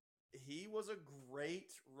he was a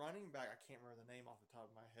great running back. I can't remember the name off the top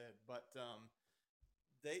of my head, but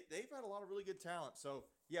they've had a lot of really good talent. So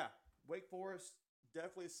yeah, Wake Forest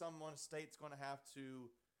definitely someone State's going to have to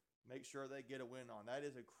make sure they get a win on. That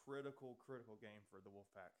is a critical game for the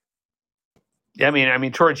Wolfpack. Yeah, I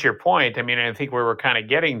mean, towards your point, I think we were kind of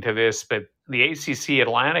getting to this, but the ACC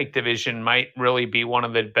Atlantic Division might really be one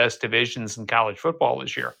of the best divisions in college football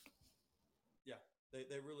this year. Yeah, they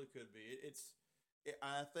really could be.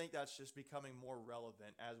 I think that's just becoming more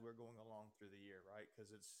relevant as we're going along through the year, right?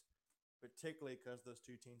 Because it's particularly because those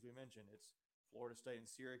two teams we mentioned, it's Florida State and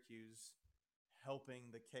Syracuse helping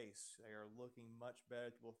the case. They are looking much better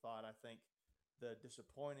than people thought. I think the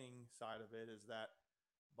disappointing side of it is that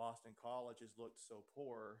Boston College has looked so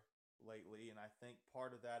poor lately, and I think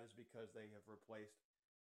part of that is because they have replaced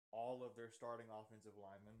all of their starting offensive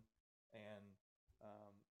linemen, and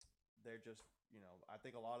they're just, I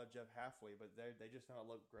think a lot of Jeff Halfway, but they just don't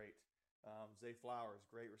look great. Zay Flowers,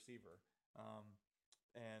 great receiver,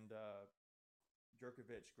 and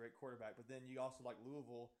Jerkovich, great quarterback. But then you also like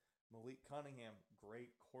Louisville, Malik Cunningham,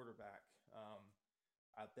 great quarterback.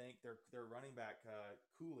 I think their running back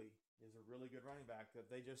Cooley is a really good running back.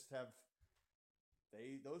 They just have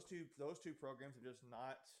those two programs have just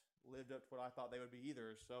not lived up to what I thought they would be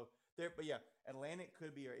either. So but yeah, Atlantic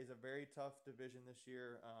is a very tough division this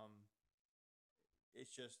year.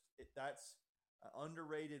 It's just that's an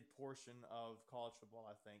underrated portion of college football.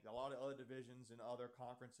 I think a lot of other divisions and other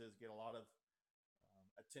conferences get a lot of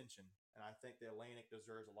attention, and I think the Atlantic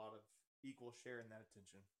deserves a lot of equal share in that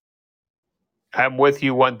attention. I'm with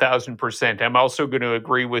you 1,000%. I'm also going to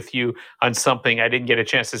agree with you on something. I didn't get a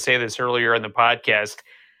chance to say this earlier in the podcast.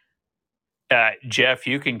 Jeff,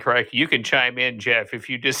 you can chime in, Jeff, if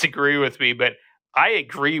you disagree with me. But I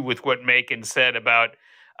agree with what Macon said about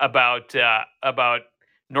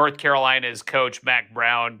North Carolina's coach Mac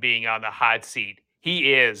Brown being on the hot seat.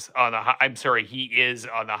 He is on the. He is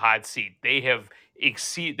on the hot seat. They have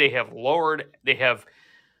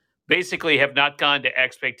basically have not gone to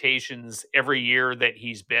expectations every year that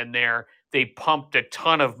he's been there. They pumped a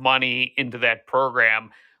ton of money into that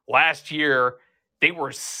program. Last year, they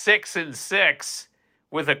were 6-6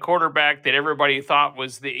 with a quarterback that everybody thought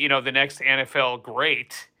was the next NFL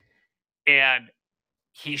great, and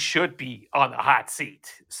he should be on the hot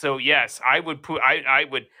seat. So yes, I would put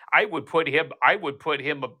him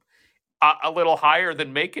a little higher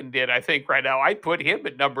than Macon did. I think right now I'd put him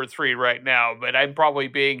at number 3 right now, but I'm probably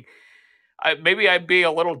being maybe I'd be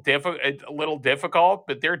a little difficult,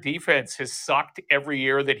 but their defense has sucked every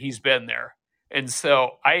year that he's been there, and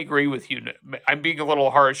so I agree with you. I'm being a little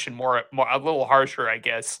harsh and more a little harsher, I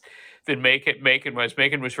guess, than Macon. Macon was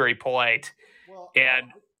very polite, Well,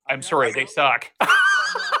 and I'm I sorry, they suck.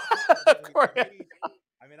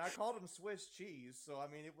 I called them Swiss cheese, so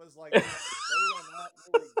it was like they were not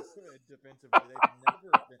really good defensively. They've never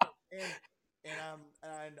been,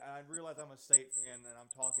 and I realize I'm a State fan and I'm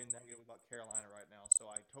talking negative about Carolina right now, so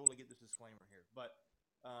I totally get this disclaimer here. But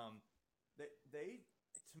to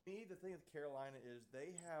me, the thing with Carolina is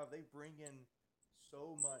they bring in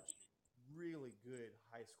so much really good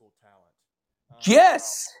high school talent.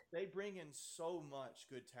 Yes. They bring in so much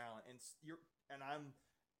good talent, and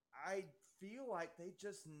I feel like they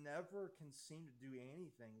just never can seem to do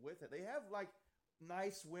anything with it. They have like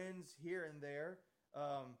nice wins here and there,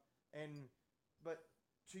 and but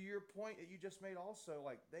to your point that you just made, also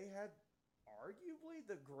like they had arguably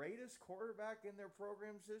the greatest quarterback in their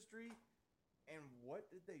program's history, and what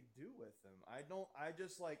did they do with him? I don't. I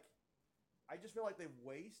just feel like they've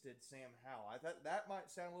wasted Sam Howell. That might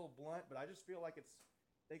sound a little blunt, but I just feel like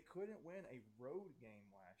they couldn't win a road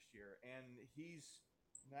game last year, and he's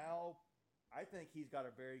now. I think he's got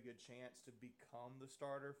a very good chance to become the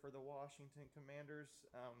starter for the Washington Commanders,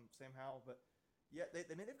 Sam Howell. But yeah,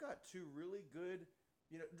 they've got two really good.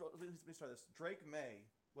 Let me start this. Drake May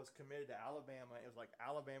was committed to Alabama. It was like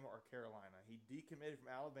Alabama or Carolina. He decommitted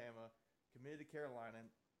from Alabama, committed to Carolina,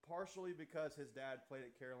 partially because his dad played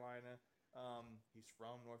at Carolina. He's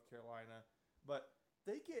from North Carolina, but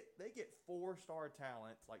they get 4-star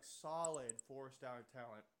talent, like solid 4-star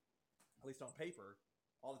talent, at least on paper,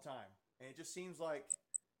 all the time, and it just seems like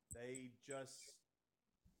they just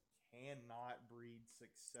cannot breed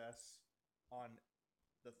success on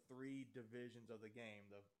the three divisions of the game: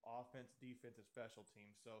 the offense, defense, and special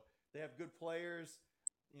teams. So they have good players.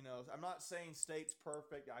 I'm not saying State's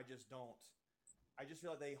perfect. I just don't. I just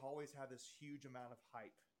feel like they always have this huge amount of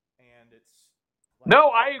hype, and it's like, No,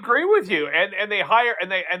 I agree with you. And they hire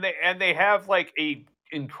and they have like a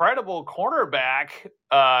incredible cornerback,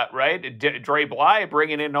 right? Dre Bly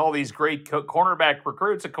bringing in all these great cornerback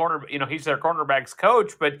recruits. He's their cornerbacks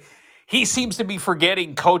coach, but he seems to be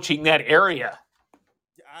forgetting coaching that area.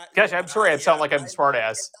 Gosh, I'm sorry, I sound like I'm a smart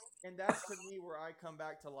ass. And that's to me where I come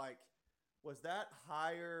back to like, was that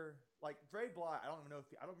hire like Dre Bly? I don't remember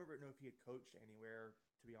if he had coached anywhere,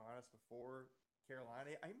 to be honest, before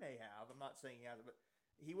Carolina. He may have. I'm not saying he hasn't, but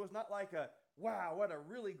he was not like a wow, what a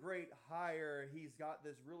really great hire. He's got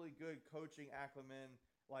this really good coaching acumen.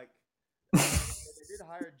 Like they did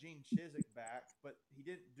hire Gene Chizik back, but he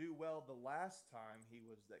didn't do well the last time he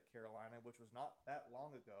was at Carolina, which was not that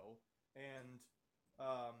long ago. And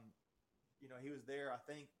he was there. I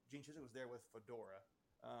think Gene Chizik was there with Fedora.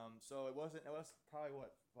 So it was probably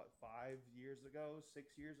what 5 years ago,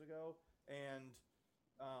 6 years ago, and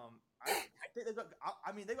I think they've got.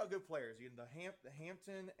 I mean, they've got good players. The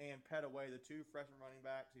Hampton and Petaway, the two freshman running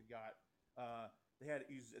backs. You've got. They had.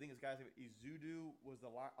 I think this guy's name Izudu was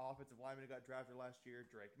the offensive lineman who got drafted last year.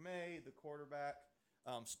 Drake May, the quarterback.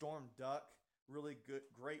 Storm Duck, really good,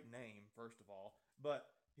 great name first of all. But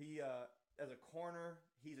he, as a corner,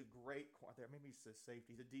 he's a great. Maybe he's a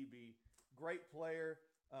safety. He's a DB. Great player.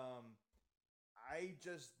 I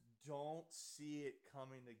just don't see it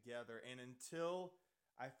coming together, and until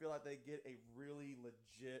I feel like they get a really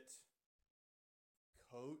legit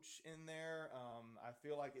coach in there. I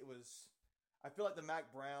feel like the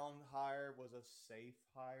Mac Brown hire was a safe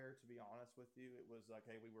hire, to be honest with you. It was like,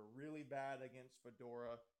 hey, we were really bad against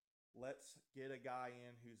Fedora. Let's get a guy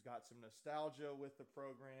in who's got some nostalgia with the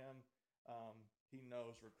program. He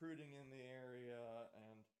knows recruiting in the area,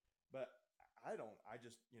 but I don't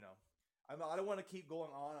want to keep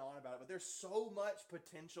going on and on about it, but there's so much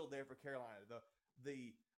potential there for Carolina.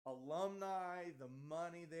 The alumni, the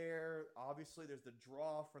money there. Obviously, there's the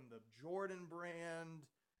draw from the Jordan brand.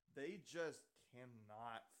 They just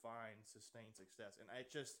cannot find sustained success. And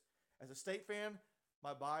as a State fan,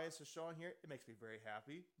 my bias is showing here. It makes me very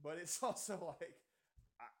happy, but it's also like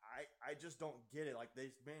I just don't get it. Like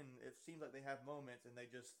it seems like they have moments and they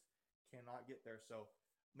just cannot get there. So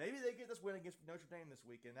maybe they get this win against Notre Dame this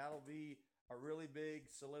week, and that'll be a really big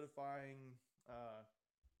solidifying,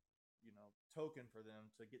 token for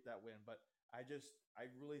them to get that win. But I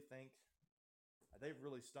really think they've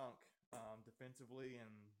really stunk defensively,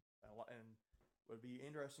 and would be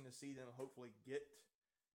interesting to see them hopefully get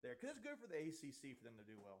there because it's good for the ACC for them to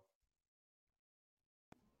do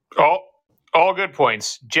well. All good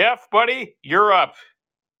points. Jeff, buddy, you're up.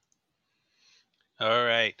 All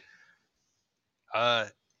right.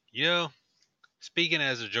 Speaking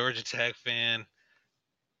as a Georgia Tech fan,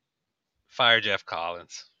 fire Jeff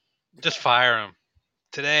Collins. Just fire him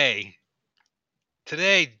today.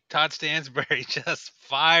 Today, Todd Stansbury, just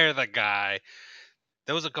fire the guy.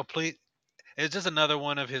 That was it's just another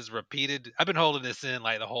one of his repeated. I've been holding this in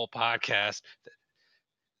like the whole podcast.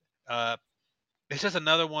 It's just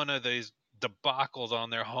another one of these debacles on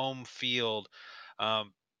their home field.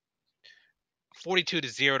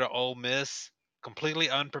 42-0 to Ole Miss, completely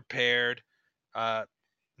unprepared.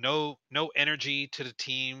 No energy to the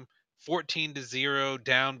team. 14-0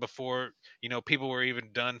 down before people were even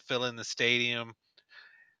done filling the stadium.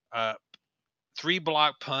 3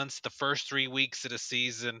 block punts the first 3 weeks of the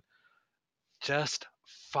season. Just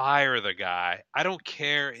fire the guy. I don't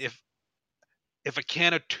care if a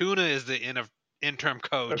can of tuna is the interim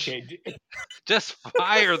coach. Okay. Just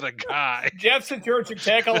fire the guy. Jeff's a Georgia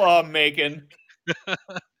Tech alum, Macon.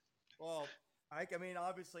 Well, I mean,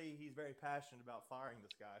 obviously he's very passionate about firing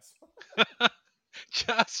this guy. So.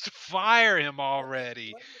 Just fire him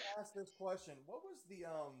already. Let me ask this question: what was the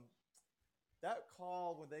that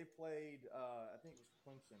call when they played? I think it was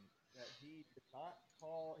Clemson. That he did not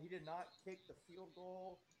call. He did not kick the field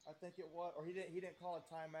goal. I think it was, or he didn't. He didn't call a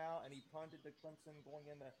timeout, and he punted to Clemson going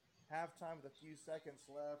into halftime with a few seconds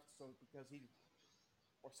left. So because he,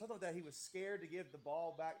 or something like that, he was scared to give the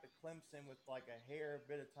ball back to Clemson with like a hair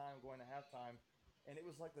bit of time going to halftime, and it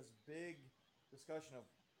was like this big discussion of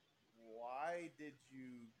why did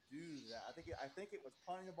you do that? I think it was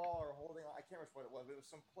punting the ball or holding. I can't remember what it was. But it was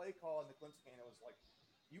some play call in the Clemson game. It was like,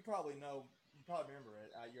 you probably know, you probably remember it.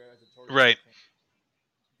 You're as a Georgia Right. fan.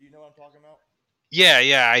 Do you know what I'm talking about?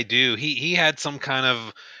 Yeah, I do. He had some kind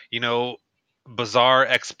of, bizarre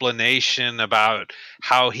explanation about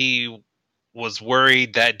how he was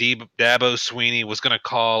worried that Dabo Sweeney was going to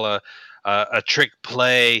call a trick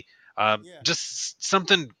play. Yeah. Just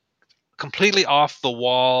something completely off the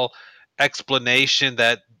wall explanation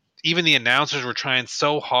that even the announcers were trying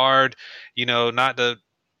so hard, not to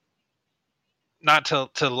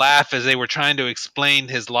laugh as they were trying to explain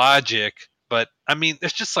his logic. But I mean,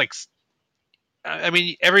 it's just like, I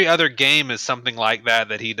mean, every other game is something like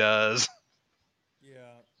that he does.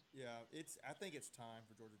 Yeah. I think it's time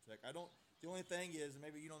for Georgia Tech. I don't. The only thing is,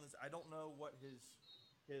 maybe you know this. I don't know what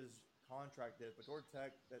his contract is, but Georgia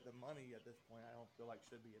Tech, the money at this point, I don't feel like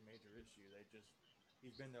should be a major issue.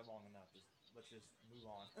 He's been there long enough. Let's just move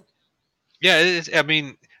on. Yeah, I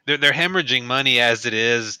mean, they're hemorrhaging money as it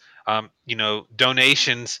is.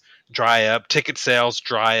 Donations dry up, ticket sales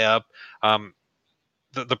dry up.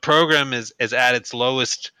 The program is at its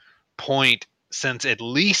lowest point since at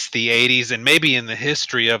least the 80s, and maybe in the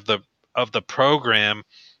history of the program.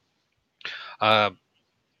 Uh,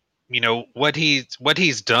 what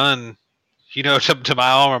he's done, to my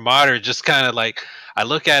alma mater, just kind of like, I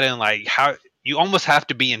look at it and like, how you almost have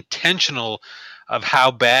to be intentional of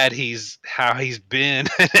how bad how he's been,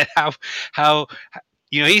 and how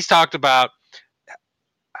he's talked about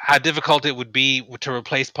how difficult it would be to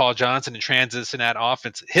replace Paul Johnson and transition that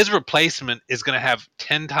offense. His replacement is going to have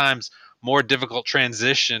 10 times more difficult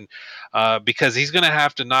transition, because he's going to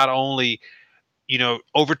have to not only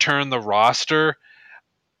overturn the roster,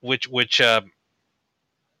 which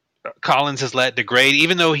Collins has let degrade,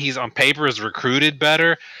 even though he's on paper is recruited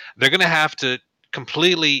better. They're going to have to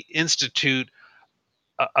completely institute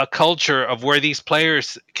a culture of where these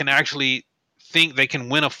players can actually think they can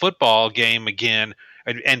win a football game again,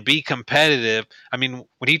 and be competitive. I mean,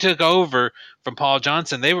 when he took over from Paul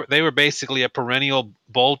Johnson, they were basically a perennial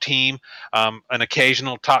bowl team, an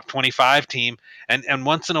occasional top 25 team, and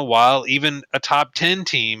once in a while even a top 10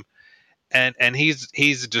 team, and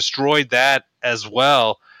he's destroyed that as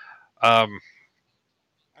well. I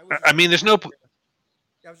mean, there's no.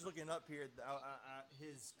 I was just looking up here.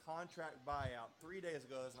 His contract buyout 3 days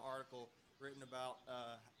ago. There's an article written about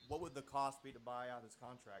what would the cost be to buy out his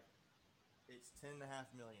contract. It's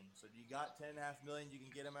 $10.5 million. So you got $10.5 million, you can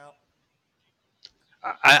get him out.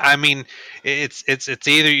 I mean, it's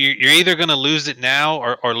either you're either going to lose it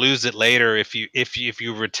now or lose it later if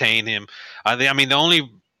you retain him. I mean, the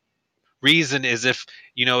only reason is if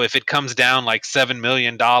it comes down like $7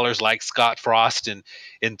 million, like Scott Frost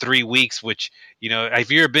in 3 weeks, which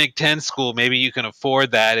if you're a Big Ten school, maybe you can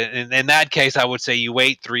afford that. And in that case, I would say you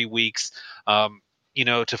wait 3 weeks,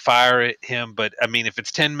 to fire him. But I mean, if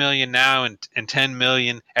it's 10 million now and 10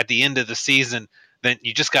 million at the end of the season, then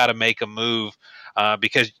you just got to make a move,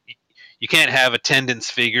 because you can't have attendance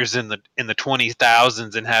figures in the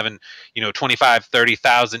 20,000s and having 25,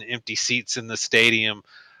 30,000 empty seats in the stadium.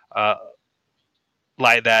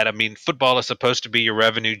 Like that. I mean, football is supposed to be your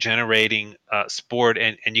revenue generating sport,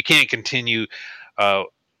 and you can't continue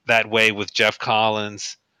that way with Jeff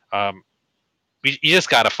Collins. You just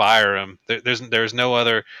got to fire him. There's no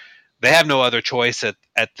other. They have no other choice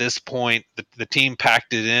at this point. The team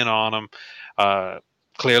packed it in on him.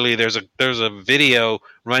 Clearly, there's a video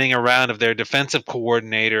running around of their defensive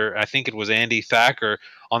coordinator. I think it was Andy Thacker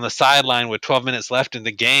on the sideline with 12 minutes left in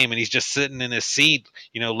the game, and he's just sitting in his seat,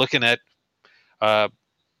 looking at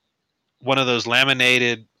one of those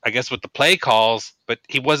laminated, I guess, with the play calls, but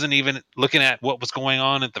he wasn't even looking at what was going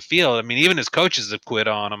on at the field. I mean, even his coaches have quit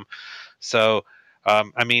on him. So,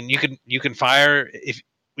 I mean, you can fire, if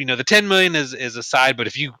the 10 million is aside, but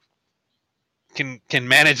if you can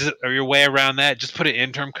manage your way around that, just put an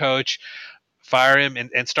interim coach, fire him,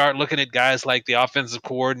 and start looking at guys like the offensive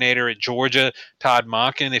coordinator at Georgia, Todd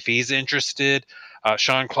Monken, if he's interested,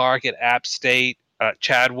 Sean Clark at App State,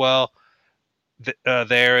 Chadwell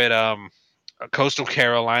there at Coastal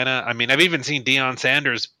Carolina. I mean, I've even seen Deion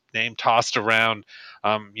Sanders' name tossed around.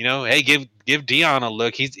 Hey, give Deion a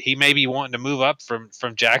look. He may be wanting to move up from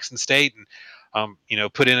Jackson State and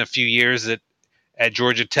put in a few years at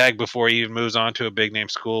Georgia Tech before he even moves on to a big name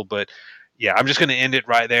school. But yeah, I'm just going to end it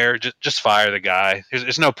right there. Just fire the guy.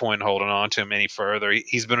 There's no point in holding on to him any further.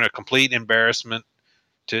 He's been a complete embarrassment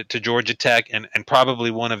to Georgia Tech and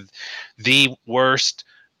probably one of the worst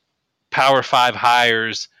Power 5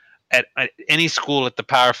 hires at any school at the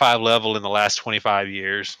Power 5 level in the last 25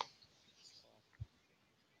 years.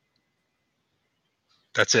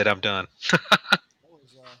 That's it. I'm done. That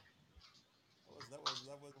was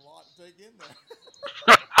a lot to take in there.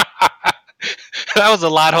 That was a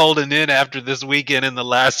lot holding in after this weekend in the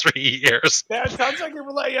last 3 years. That sounds like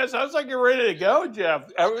you're ready to go,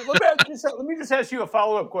 Jeff. Let me just ask you a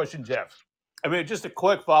follow-up question, Jeff. I mean, just a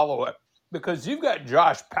quick follow-up, because you've got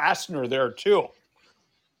Josh Pastner there too,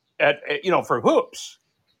 for hoops.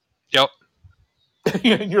 Yep.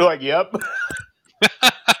 And you're like, yep.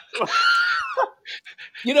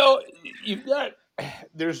 You've got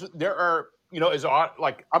there are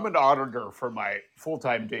I'm an auditor for my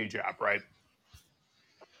full-time day job, right?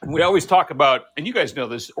 And we always talk about, and you guys know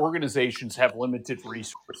this, organizations have limited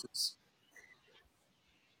resources.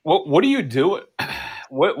 What are you doing?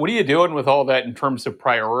 What are you doing with all that in terms of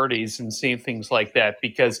priorities and seeing things like that?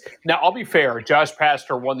 Because now, I'll be fair, Josh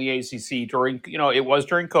Pastner won the ACC during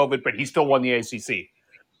COVID, but he still won the ACC,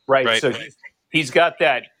 right? So he's got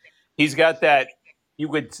that. You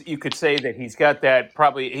could say that he's got that.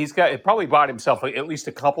 Probably bought himself at least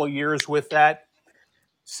a couple of years with that.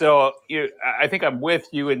 So I think I'm with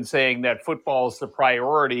you in saying that football is the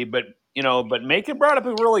priority, but Macon brought up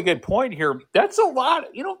a really good point here. That's a lot.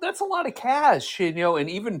 That's a lot of cash. And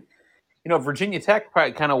even Virginia Tech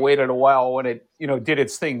probably kind of waited a while when it did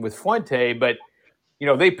its thing with Fuente, but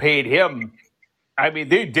they paid him. I mean,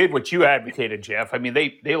 they did what you advocated, Jeff. I mean,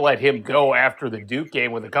 they let him go after the Duke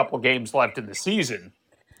game with a couple games left in the season.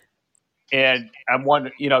 And I'm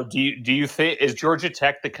wondering, do you think, is Georgia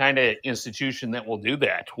Tech the kind of institution that will do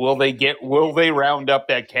that? Will they round up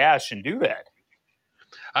that cash and do that?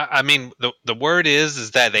 I mean, the word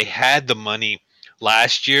is that they had the money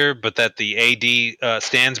last year, but that the AD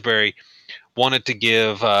Stansbury wanted to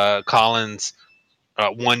give Collins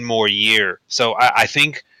one more year. So I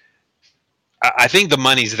think the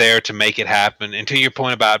money's there to make it happen. And to your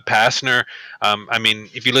point about Pastner, I mean,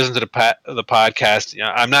 if you listen to the podcast,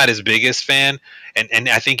 I'm not his biggest fan, and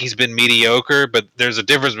I think he's been mediocre. But there's a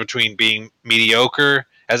difference between being mediocre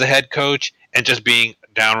as a head coach and just being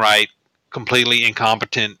downright completely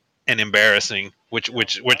incompetent and embarrassing, which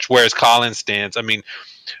whereas Collins stands. I mean,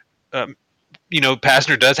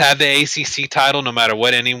 Pastner does have the ACC title. No matter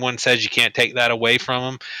what anyone says, you can't take that away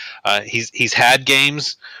from him. He's had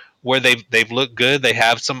games where they've looked good. They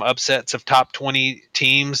have some upsets of top 20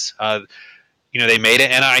 teams. They made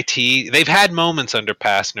an NIT. They've had moments under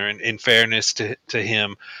Pastner, in fairness to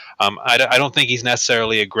him. I don't think he's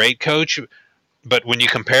necessarily a great coach, but when you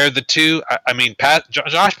compare the two, I mean,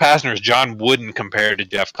 Josh Pastner is John Wooden compared to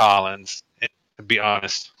Jeff Collins, to be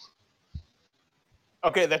honest.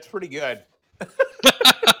 Okay, that's pretty good.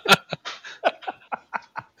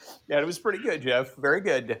 Yeah, it was pretty good, Jeff. Very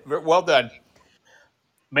good. Well done.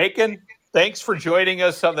 Macon, thanks for joining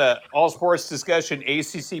us on the All Sports Discussion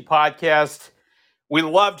ACC podcast. We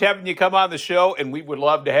loved having you come on the show, and we would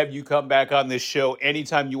love to have you come back on this show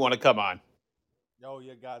anytime you want to come on. Oh,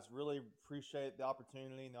 yeah, guys, really appreciate the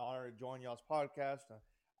opportunity and the honor to join y'all's podcast.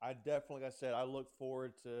 I definitely, like I said, I look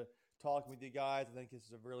forward to talking with you guys. I think this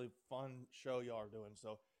is a really fun show y'all are doing.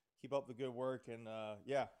 So keep up the good work, and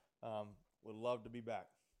would love to be back.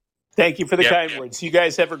 Thank you for the kind words. You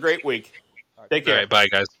guys have a great week. All right. Take care. All right, bye,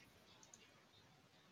 guys.